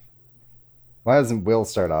 Why doesn't Will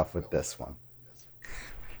start off with this one?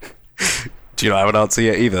 Do you not have an answer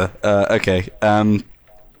yet either? Okay.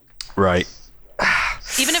 Right.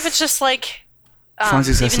 Even if it's just like, Find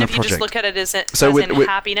success even in if a you just project. look at it as with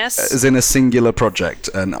happiness. As in a singular project,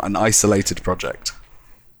 an isolated project.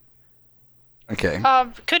 Okay.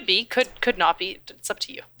 Could be, could not be. It's up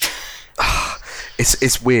to you.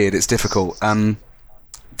 It's weird. It's difficult.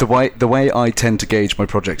 The way I tend to gauge my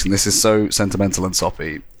projects, and this is so sentimental and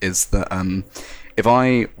soppy, is that if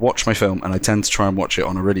I watch my film, and I tend to try and watch it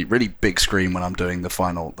on a really, really big screen when I'm doing the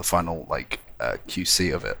final like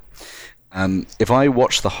QC of it. If I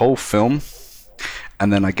watch the whole film,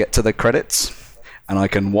 and then I get to the credits, and I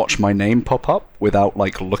can watch my name pop up without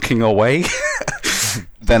like looking away,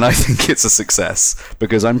 then I think it's a success,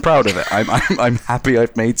 because I'm proud of it. I'm happy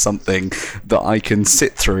I've made something that I can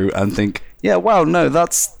sit through and think, yeah, wow, no,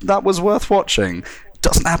 that was worth watching.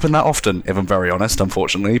 Doesn't happen that often, if I'm very honest,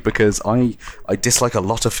 unfortunately, because I dislike a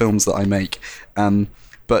lot of films that I make.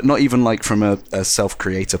 But not even like from a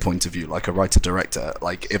self-creator point of view, like a writer-director.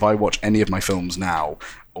 Like if I watch any of my films now,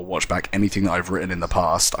 or watch back anything that I've written in the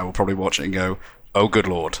past, I will probably watch it and go, oh good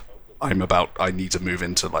lord, I need to move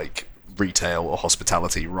into like retail or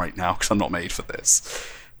hospitality right now because I'm not made for this.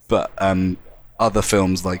 But other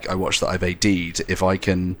films like I watch that I've AD'd, if I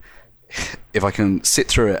can sit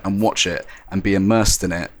through it and watch it and be immersed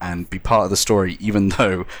in it and be part of the story, even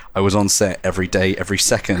though I was on set every day, every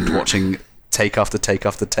second, watching take after take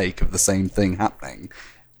after take of the same thing happening,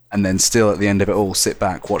 and then still at the end of it all sit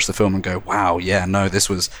back, watch the film and go, wow, yeah, no, this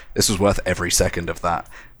was worth every second of that,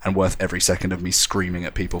 and worth every second of me screaming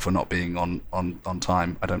at people for not being on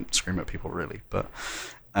time. I don't scream at people really, but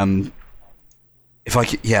if I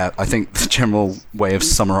could, yeah, I think the general way of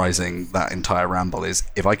summarizing that entire ramble is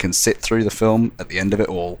if I can sit through the film at the end of it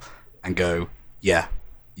all and go, yeah,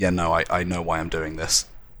 no, I know why I'm doing this,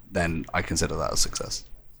 then I consider that a success.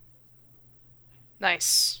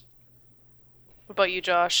 Nice. What about you,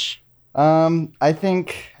 Josh? I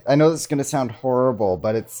think, I know this is going to sound horrible,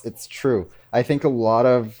 but it's true. I think a lot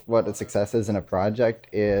of what a success is in a project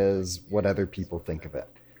is what other people think of it.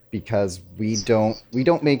 Because we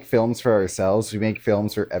don't make films for ourselves. We make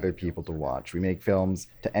films for other people to watch. We make films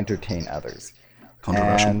to entertain others.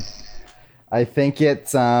 Controversial. And I think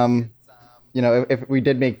it's, if we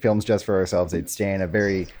did make films just for ourselves, they'd stay in a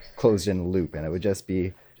very closed-in loop, and it would just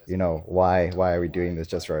be, why are we doing this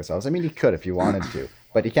just for ourselves? I mean, you could if you wanted to,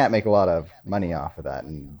 but you can't make a lot of money off of that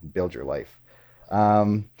and build your life.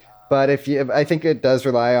 But I think it does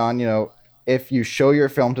rely on, if you show your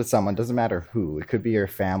film to someone, doesn't matter who, it could be your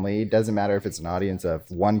family, it doesn't matter if it's an audience of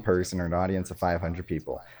one person or an audience of 500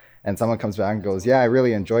 people, and someone comes back and goes, yeah, I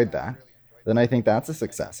really enjoyed that, then I think that's a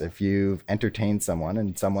success. If you've entertained someone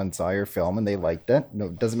and someone saw your film and they liked it,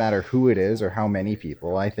 it doesn't matter who it is or how many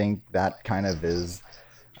people, I think that kind of is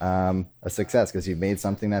a success because you've made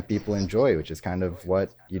something that people enjoy, which is kind of what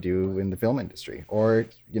you do in the film industry. Or,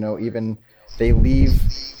 even they leave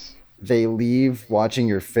watching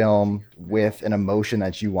your film with an emotion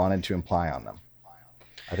that you wanted to imply on them.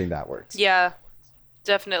 I think that works. Yeah,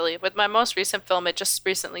 definitely. With my most recent film, it just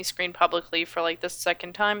recently screened publicly for like the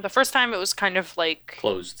second time. The first time it was kind of like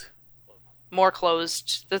Closed. More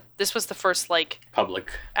closed. This was the first like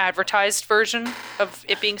Public. advertised version of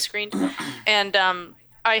it being screened. And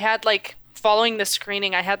I had like, following the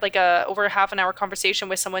screening, I had like over a half an hour conversation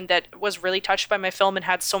with someone that was really touched by my film and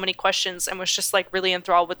had so many questions and was just like really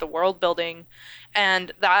enthralled with the world building.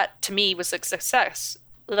 And that to me was a success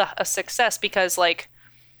because like,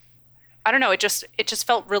 I don't know, it just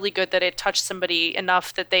felt really good that it touched somebody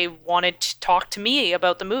enough that they wanted to talk to me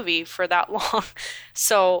about the movie for that long.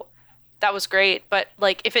 So that was great. But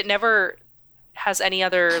like, if it never has any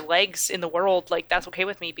other legs in the world, like that's okay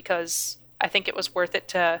with me, because I think it was worth it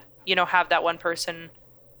to, have that one person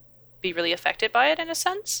be really affected by it in a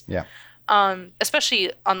sense. Yeah.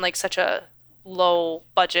 Especially on like such a low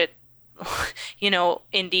budget,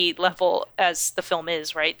 indie level as the film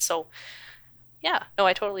is, right? So yeah, no,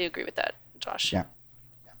 I totally agree with that, Josh. Yeah.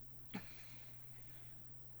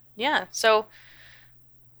 Yeah, so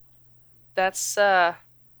that's all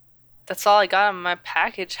I got on my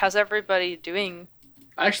package. How's everybody doing?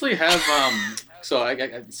 I actually have so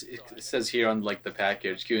it says here on like the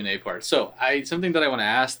package Q&A part. So something that I want to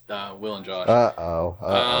ask Will and Josh.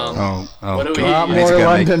 What do we? Not more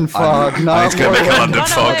London fog. Not more London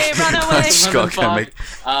fog. Run away.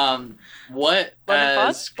 What London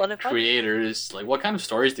as fog? creators, like what kind of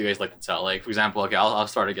stories do you guys like to tell? Like for example, okay, I'll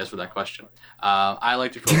start I guess with that question. I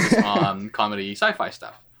like to focus on comedy, sci-fi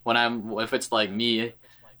stuff. If it's like me.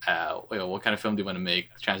 What kind of film do you want to make?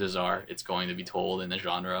 Chances are it's going to be told in the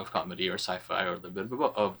genre of comedy or sci-fi or a little bit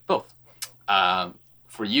of both.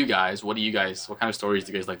 For you guys, what kind of stories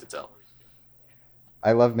do you guys like to tell?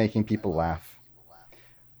 I love making people laugh.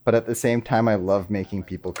 But at the same time, I love making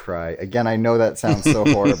people cry. Again, I know that sounds so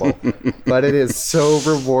horrible, but it is so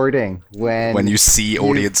rewarding when you see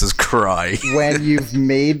audiences cry. When you've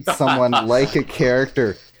made someone like a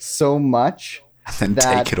character so much and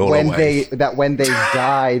that take it all when away. when they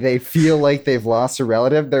die, they feel like they've lost a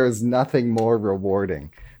relative. There is nothing more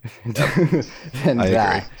rewarding than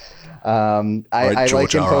that. I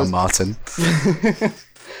George like R. Martin.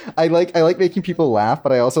 I like making people laugh,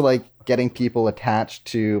 but I also like getting people attached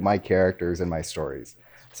to my characters and my stories.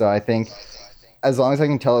 So I think as long as I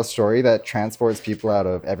can tell a story that transports people out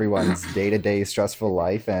of everyone's day-to-day stressful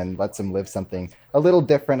life and lets them live something a little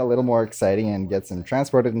different, a little more exciting, and gets them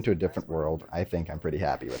transported into a different world, I think I'm pretty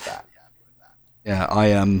happy with that. Yeah,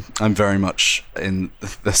 I'm very much in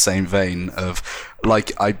the same vein of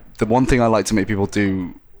the one thing I like to make people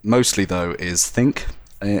do mostly though is think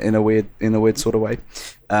in a weird sort of way,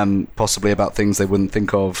 possibly about things they wouldn't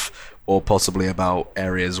think of, or possibly about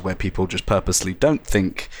areas where people just purposely don't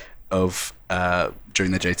think of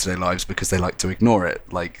during their day-to-day lives because they like to ignore it,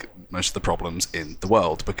 like most of the problems in the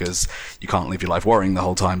world, because you can't live your life worrying the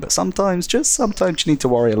whole time, but sometimes you need to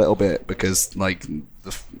worry a little bit because like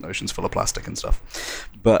the ocean's full of plastic and stuff.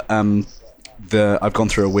 But I've gone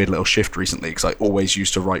through a weird little shift recently because I always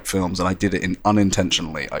used to write films, and I did it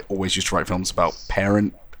unintentionally. I always used to write films about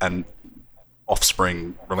parent and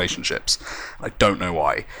offspring relationships. I don't know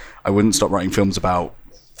why. I wouldn't stop writing films about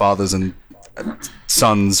fathers and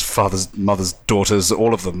sons, fathers, mothers, daughters,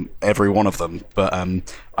 all of them, every one of them. But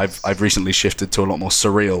I've recently shifted to a lot more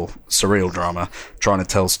surreal drama, trying to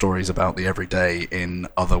tell stories about the everyday in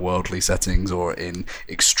otherworldly settings or in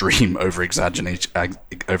extreme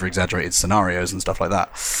over-exaggerated scenarios and stuff like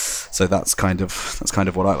that. So that's kind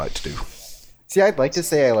of what I like to do. See, I'd like to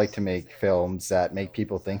say I like to make films that make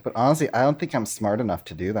people think, but honestly, I don't think I'm smart enough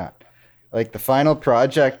to do that. Like the final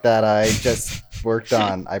project that I just worked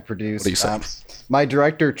on, I produced. What are you saying? My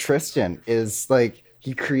director Tristan is like,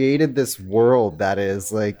 he created this world that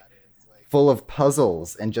is like full of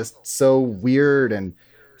puzzles and just so weird and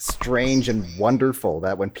strange and wonderful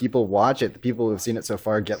that when people watch it, the people who have seen it so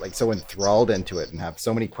far get like so enthralled into it and have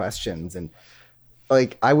so many questions. And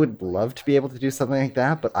like, I would love to be able to do something like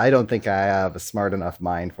that, but I don't think I have a smart enough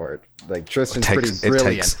mind for it. Like Tristan's pretty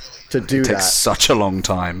brilliant to do that. It takes such a long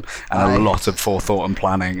time and a lot of forethought and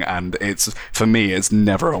planning, and for me it's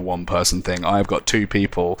never a one person thing. I've got two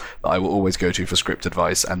people that I will always go to for script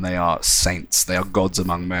advice, and they are saints. They are gods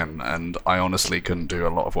among men, and I honestly couldn't do a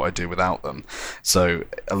lot of what I do without them. So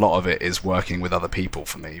a lot of it is working with other people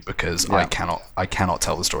for me, because I cannot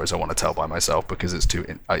tell the stories I want to tell by myself, because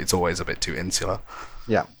it's always a bit too insular.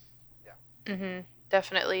 Yeah.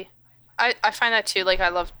 Definitely. I find that too. Like, I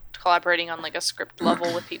love collaborating on like a script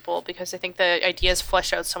level with people, because I think the ideas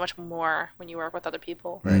flesh out so much more when you work with other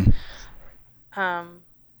people. Right.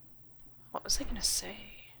 What was I gonna say?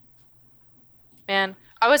 Man,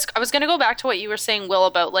 I was gonna go back to what you were saying, Will,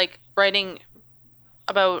 about like writing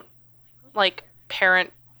about like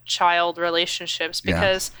parent-child relationships,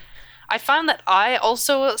 because I found that I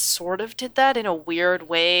also sort of did that in a weird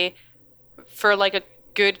way for like a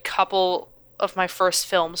good couple of my first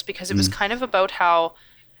films, because it was kind of about how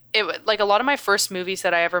it, like, a lot of my first movies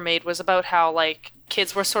that I ever made was about how like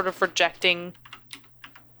kids were sort of rejecting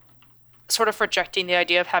the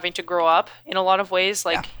idea of having to grow up in a lot of ways,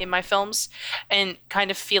 like in my films, and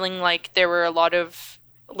kind of feeling like there were a lot of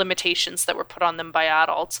limitations that were put on them by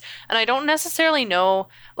adults. And I don't necessarily know,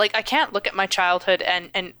 like, I can't look at my childhood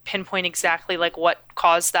and pinpoint exactly like what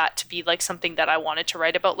caused that to be like something that I wanted to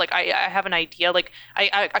write about. Like I have an idea, like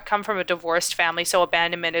I come from a divorced family, so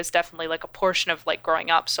abandonment is definitely like a portion of like growing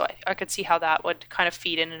up, so I could see how that would kind of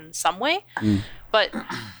feed in some way. But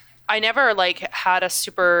I never like had a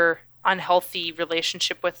super unhealthy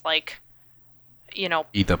relationship with like, you know,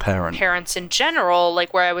 either parents in general,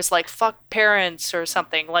 like where I was like, fuck parents or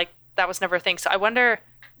something. Like that was never a thing. So I wonder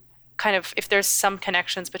kind of if there's some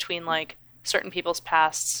connections between like certain people's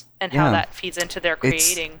pasts and how that feeds into their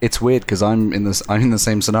creating. It's weird because I'm in the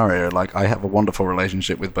same scenario. Like I have a wonderful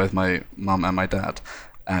relationship with both my mum and my dad.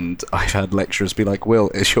 And I've had lecturers be like, Will,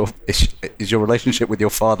 is your relationship with your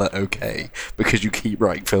father okay? Because you keep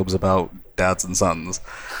writing films about dads and sons.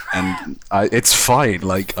 And it's fine.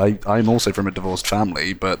 Like, I'm also from a divorced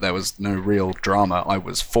family, but there was no real drama. I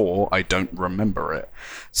was 4. I don't remember it.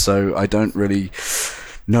 So I don't really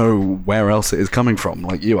know where else it is coming from.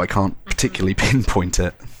 Like you, I can't particularly pinpoint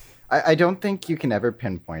it. I don't think you can ever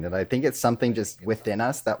pinpoint it. I think it's something just within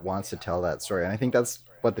us that wants to tell that story. And I think that's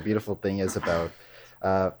what the beautiful thing is about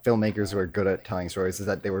filmmakers who are good at telling stories, is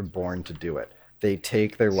that they were born to do it. They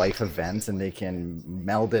take their life events and they can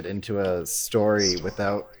meld it into a story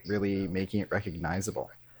without really making it recognizable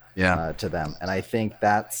to them. And I think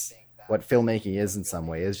that's what filmmaking is in some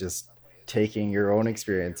way, is just taking your own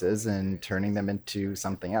experiences and turning them into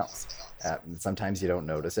something else. Sometimes you don't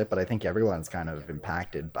notice it, but I think everyone's kind of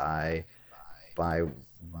impacted by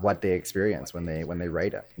what they experience when they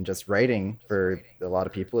write it. And just writing for a lot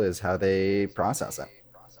of people is how they process it.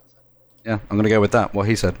 Yeah, I'm going to go with that. What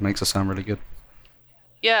he said makes us sound really good.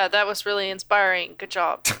 Yeah, that was really inspiring. Good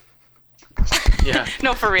job. Yeah.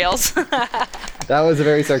 No, for reals. That was a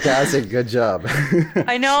very sarcastic good job.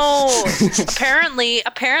 I know.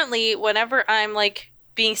 Apparently, whenever I'm like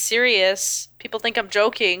being serious, people think I'm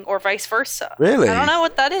joking, or vice versa. Really? I don't know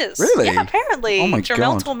what that is. Really? Yeah, apparently. Oh my Jermel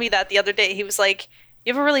God. told me that the other day. He was like,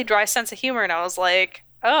 you have a really dry sense of humor, and I was like,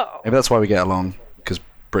 oh. Maybe that's why we get along, because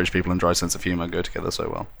British people and dry sense of humour go together so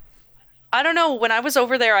well. I don't know. When I was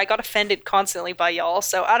over there, I got offended constantly by y'all,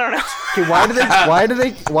 so I don't know. Okay, why do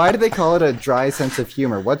they call it a dry sense of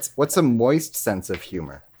humor? What's a moist sense of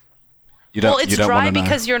humor? Well, it's dry wanna know.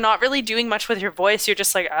 because you're not really doing much with your voice. You're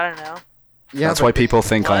just like, I don't know. Yeah, That's why people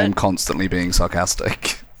think I am What? constantly being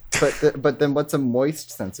sarcastic. But then what's a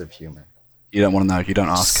moist sense of humor? You don't want to know. You don't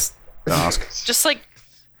ask. Don't ask. Just like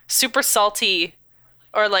super salty,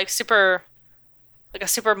 or like a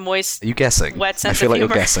super moist. Are you guessing? Wet sense I feel of like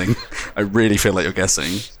humor. you're guessing. I really feel like you're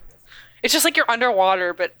guessing. It's just like you're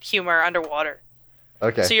underwater, but humor underwater.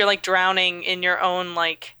 Okay. So you're like drowning in your own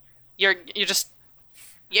like you're kind of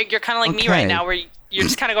like me Okay. right now, where you're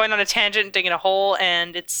just kind of going on a tangent, digging a hole,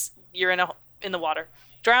 and you're in the water,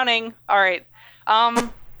 drowning. All right.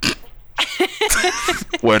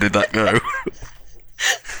 Where did that go?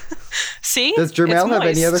 See? Does Jermel It's have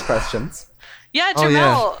any moist. other questions? Yeah, Oh Jermel,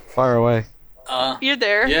 yeah, fire away. you're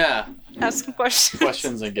there. Yeah. Asking questions.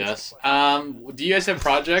 Questions, I guess. Do you guys have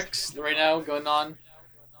projects right now going on?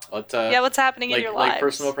 What's happening in your lives? like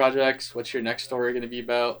personal projects? What's your next story going to be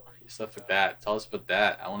about? Stuff like that. Tell us about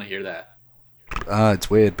that. I want to hear that. It's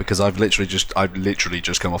weird because I've literally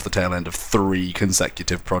just come off the tail end of 3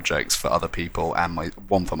 consecutive projects for other people and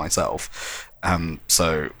one for myself.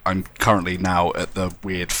 So I'm currently now at the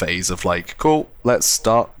weird phase of like, cool, let's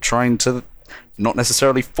start trying to not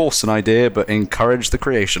necessarily force an idea, but encourage the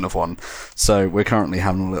creation of one. So we're currently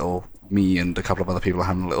having me and a couple of other people are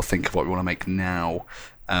having a little think of what we want to make now.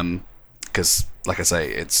 Because, like I say,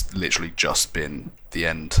 it's literally just been the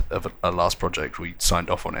end of a last project. We signed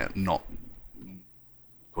off on it not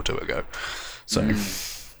or 2 ago. So,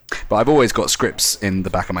 but I've always got scripts in the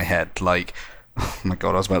back of my head. Like, oh my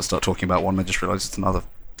god, I was about to start talking about one. I just realised it's another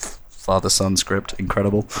father-son script.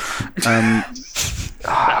 Incredible. Oh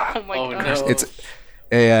my Oh god. no.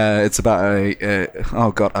 It's about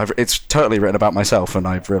it's totally written about myself, and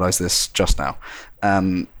I've realised this just now.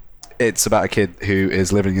 It's about a kid who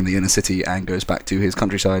is living in the inner city and goes back to his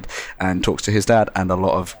countryside and talks to his dad, and a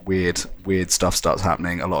lot of weird stuff starts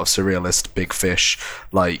happening. A lot of surrealist big fish,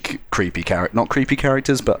 like not creepy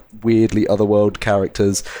characters, but weirdly otherworld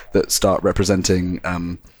characters that start representing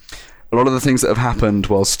a lot of the things that have happened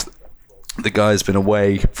whilst the guy's been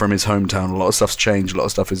away from his hometown. A lot of stuff's changed, a lot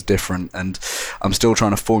of stuff is different, and I'm still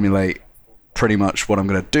trying to formulate pretty much what I'm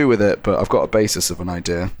going to do with it, but I've got a basis of an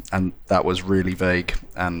idea, and that was really vague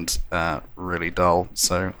and really dull,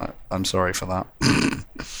 so I'm sorry for that.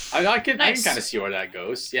 I can Nice. kind of see where that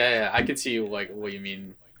goes. Yeah, I can see like what you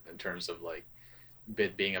mean in terms of like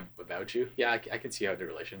bit being about you. Yeah, I can see how the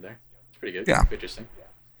relation there. It's pretty good. Yeah. Interesting.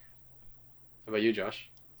 How about you, Josh?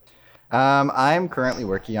 I'm currently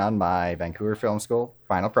working on my Vancouver Film School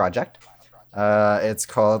final project. It's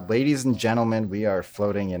called Ladies and Gentlemen, We Are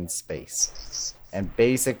Floating in Space. And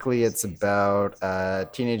basically it's about a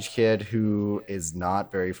teenage kid who is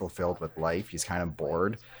not very fulfilled with life. He's kind of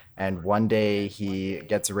bored. And one day he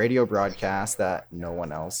gets a radio broadcast that no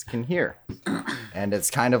one else can hear. And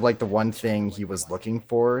it's kind of like the one thing he was looking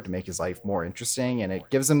for to make his life more interesting. And it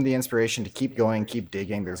gives him the inspiration to keep going, keep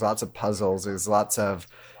digging. There's lots of puzzles. There's lots of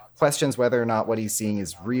questions whether or not what he's seeing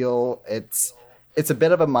is real. It's a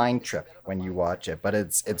bit of a mind trip when you watch it, but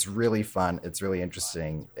it's really fun. It's really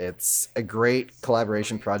interesting. It's a great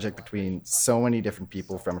collaboration project between so many different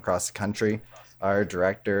people from across the country. Our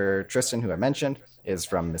director, Tristan, who I mentioned, is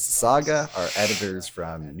from Mississauga. Our editor's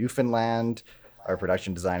from Newfoundland. Our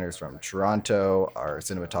production designers from Toronto. Our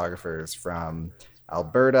cinematographers from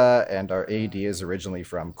Alberta. And our AD is originally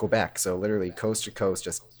from Quebec. So literally coast to coast,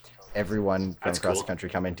 just everyone from across the country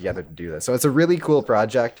coming together to do this. So it's a really cool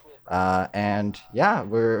project. And yeah,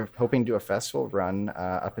 we're hoping to do a festival run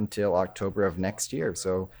up until October of next year.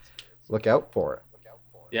 So look out for it.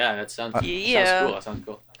 Yeah, that sounds Yeah. cool. That sounds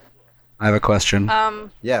cool. I have a question.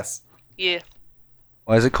 Yes. Yeah.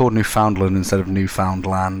 Why is it called Newfoundland instead of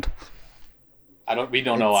Newfoundland? We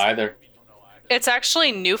don't know either. It's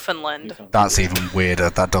actually Newfoundland. That's even weirder.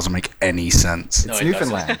 That doesn't make any sense. No, It's it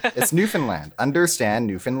Newfoundland. It's Newfoundland. Understand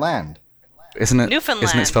Newfoundland. Isn't it? Newfoundland.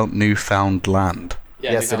 Isn't it spelled Newfoundland?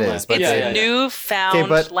 Yeah, Yes, it Newfoundland. is, but It's Yeah. Newfound Okay,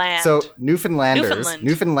 but land. so Newfoundlanders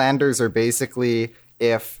Newfoundland. are basically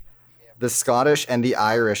if the Scottish and the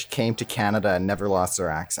Irish came to Canada and never lost their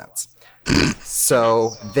accents.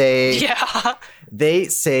 So yeah. they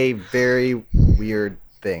say very weird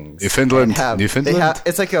things. Newfoundland, and Newfoundland?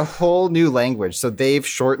 It's like a whole new language. So they've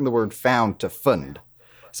shortened the word "found" to "fund."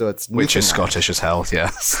 So it's Which is Newfoundland. Scottish as hell, yeah.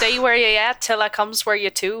 Stay where you at till I comes where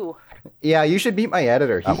you to. Yeah, you should meet my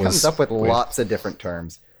editor. He That comes was up with weird. lots of different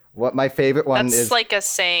terms. What my favorite one That's is like a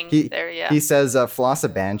saying he, there, yeah. he says "floss a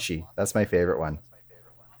banshee." That's my favorite one.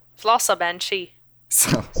 Flossa banshee.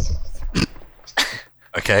 So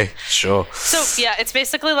Okay, sure. So yeah, it's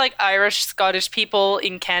basically like Irish Scottish people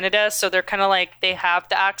in Canada. So they're kind of like they have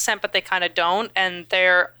the accent, but they kind of don't. And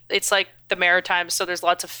it's like the Maritimes. So there's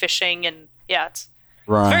lots of fishing and yeah, it's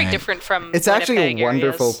Right. very different from. it's actually a Winnipeg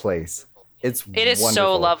wonderful areas. place. It is wonderful.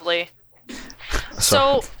 so lovely.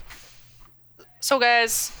 So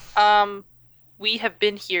guys, we have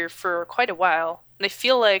been here for quite a while, and I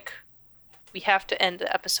feel like we have to end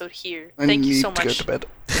the episode here. Thank you so to go much to bed.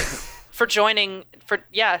 for joining.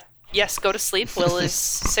 Yes, go to sleep. Will is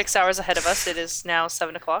 6 hours ahead of us. It is now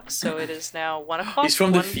 7 o'clock, so it is now 1 o'clock. He's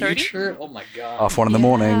from the 1:30. future. Oh my god. Half 1 in the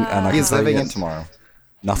morning, and I can He's tell living you in tomorrow.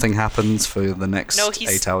 nothing happens for the next No,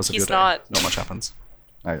 he's- 8 hours of he's your day. not. Not much happens.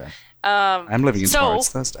 Okay. I'm living in tomorrow. So- It's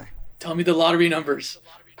Thursday. Tell me the lottery numbers.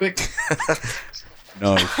 Quick.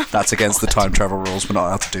 No, that's against the time travel rules. We're not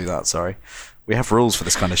allowed to do that, sorry. We have rules for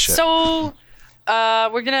this kind of shit. So,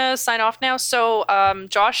 we're gonna sign off now. So,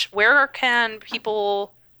 Josh, where can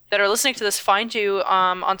people that are listening to this find you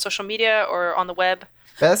on social media or on the web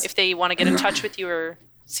if they want to get in touch with you or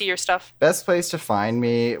see your stuff? Best place to find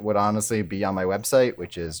me would honestly be on my website,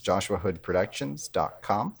 which is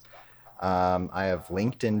joshuahoodproductions.com. I have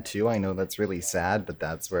LinkedIn too. I know that's really sad, but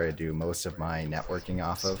that's where I do most of my networking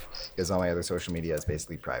off of because all my other social media is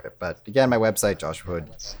basically private. But again, my website,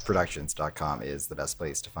 joshuahoodproductions.com, is the best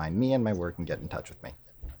place to find me and my work and get in touch with me.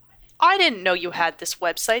 I didn't know you had this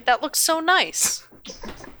website. That looks so nice.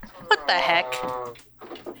 What the heck?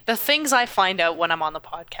 The things I find out when I'm on the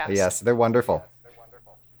podcast. Yes, they're wonderful.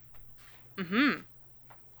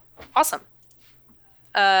 Awesome.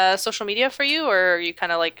 Social media for you, or are you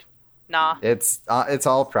kind of like, nah? It's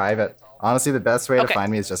all private. Honestly, the best way Okay. to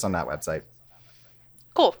find me is just on that website.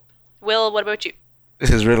 Cool. Will, what about you? This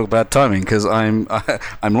is real bad timing because I'm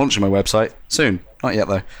launching my website soon. Not yet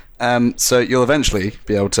though. So you'll eventually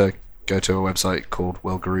be able to go to a website called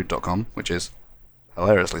willgarood.com, which is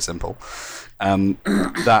hilariously simple.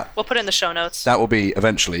 That We'll put it in the show notes. That will be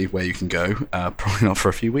eventually where you can go. Probably not for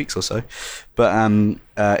a few weeks or so. But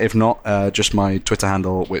if not, just my Twitter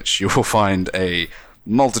handle, which you will find a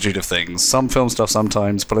multitude of things. Some film stuff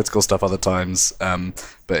sometimes, political stuff other times. But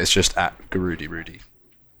it's just at GarudiRudy.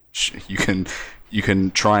 You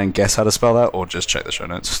can try and guess how to spell that, or just check the show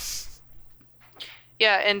notes.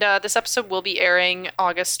 Yeah, and this episode will be airing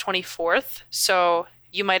August 24th, so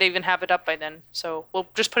you might even have it up by then. So we'll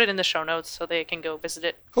just put it in the show notes so they can go visit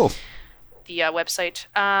it. Cool. The website.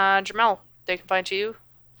 Jamel, they can find you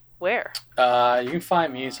where? You can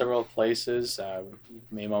find me in several places.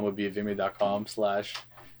 Main one would be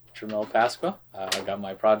vimeo.com/Jamel Pasqua. I got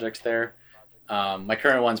my projects there. My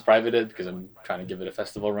current one's privated because I'm trying to give it a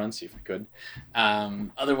festival run, see if I could.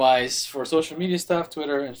 Otherwise, for social media stuff,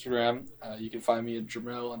 Twitter, Instagram, you can find me at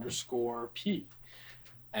Jamel_P.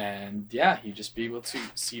 And yeah, you just be able to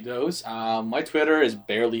see those. My Twitter is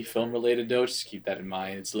barely film related though, just keep that in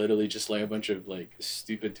mind. It's literally just like a bunch of like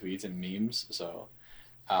stupid tweets and memes. So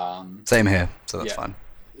same here, so that's fine.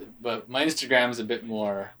 But my Instagram is a bit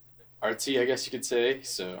more artsy, I guess you could say.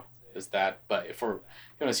 So there's that. But if you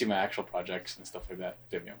want to see my actual projects and stuff like that,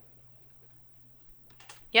 Vimeo.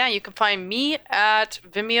 Yeah, you can find me at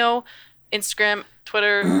Vimeo, Instagram,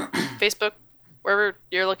 Twitter, Facebook, wherever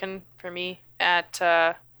you're looking for me at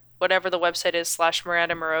whatever the website is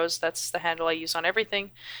 /Miranda Moroz. That's the handle I use on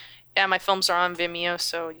everything. Yeah, my films are on Vimeo,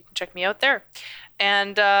 so you can check me out there.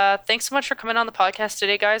 And thanks so much for coming on the podcast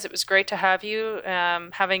today, guys. It was great to have you,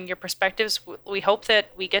 having your perspectives. We hope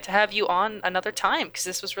that we get to have you on another time because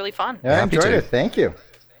this was really fun. Yeah, I enjoyed it. Thank you.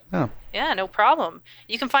 Yeah, no problem.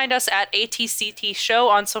 You can find us at ATCT Show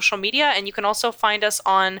on social media, and you can also find us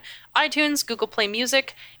on iTunes, Google Play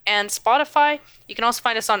Music, and Spotify. You can also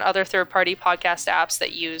find us on other third-party podcast apps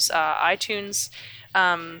that use iTunes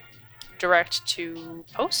direct to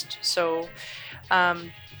post. So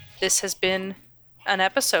this has been an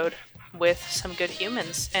episode with some good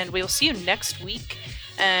humans, and we'll see you next week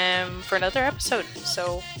for another episode.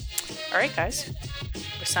 So, all right, guys,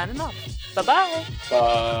 we're signing off. Bye-bye.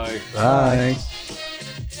 Bye. Bye.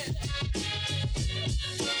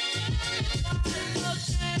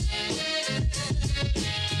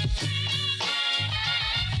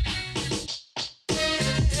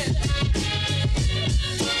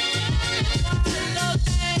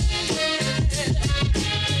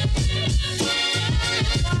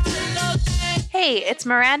 Hey, it's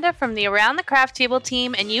Miranda from the Around the Craft Table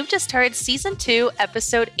team, and you've just heard Season 2,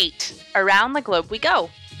 Episode 8, Around the Globe We Go.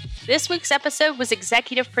 This week's episode was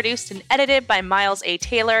executive produced and edited by Miles A.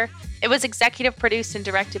 Taylor. It was executive produced and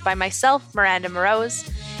directed by myself, Miranda Moroz.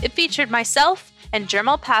 It featured myself and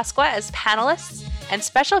Jamel Pasqua as panelists, and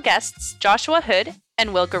special guests Joshua Hood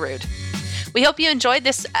and Will Garud. We hope you enjoyed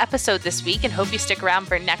this episode this week and hope you stick around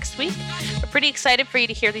for next week. We're pretty excited for you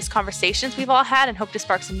to hear these conversations we've all had and hope to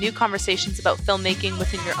spark some new conversations about filmmaking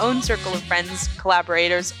within your own circle of friends,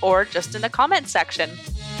 collaborators, or just in the comments section.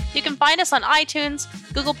 You can find us on iTunes,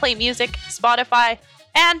 Google Play Music, Spotify,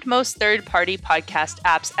 and most third-party podcast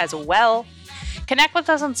apps as well. Connect with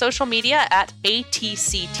us on social media at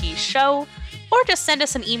ATCT Show, or just send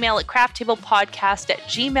us an email at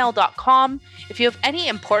crafttablepodcast@gmail.com if you have any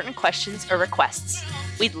important questions or requests.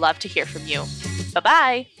 We'd love to hear from you.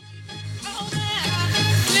 Bye-bye!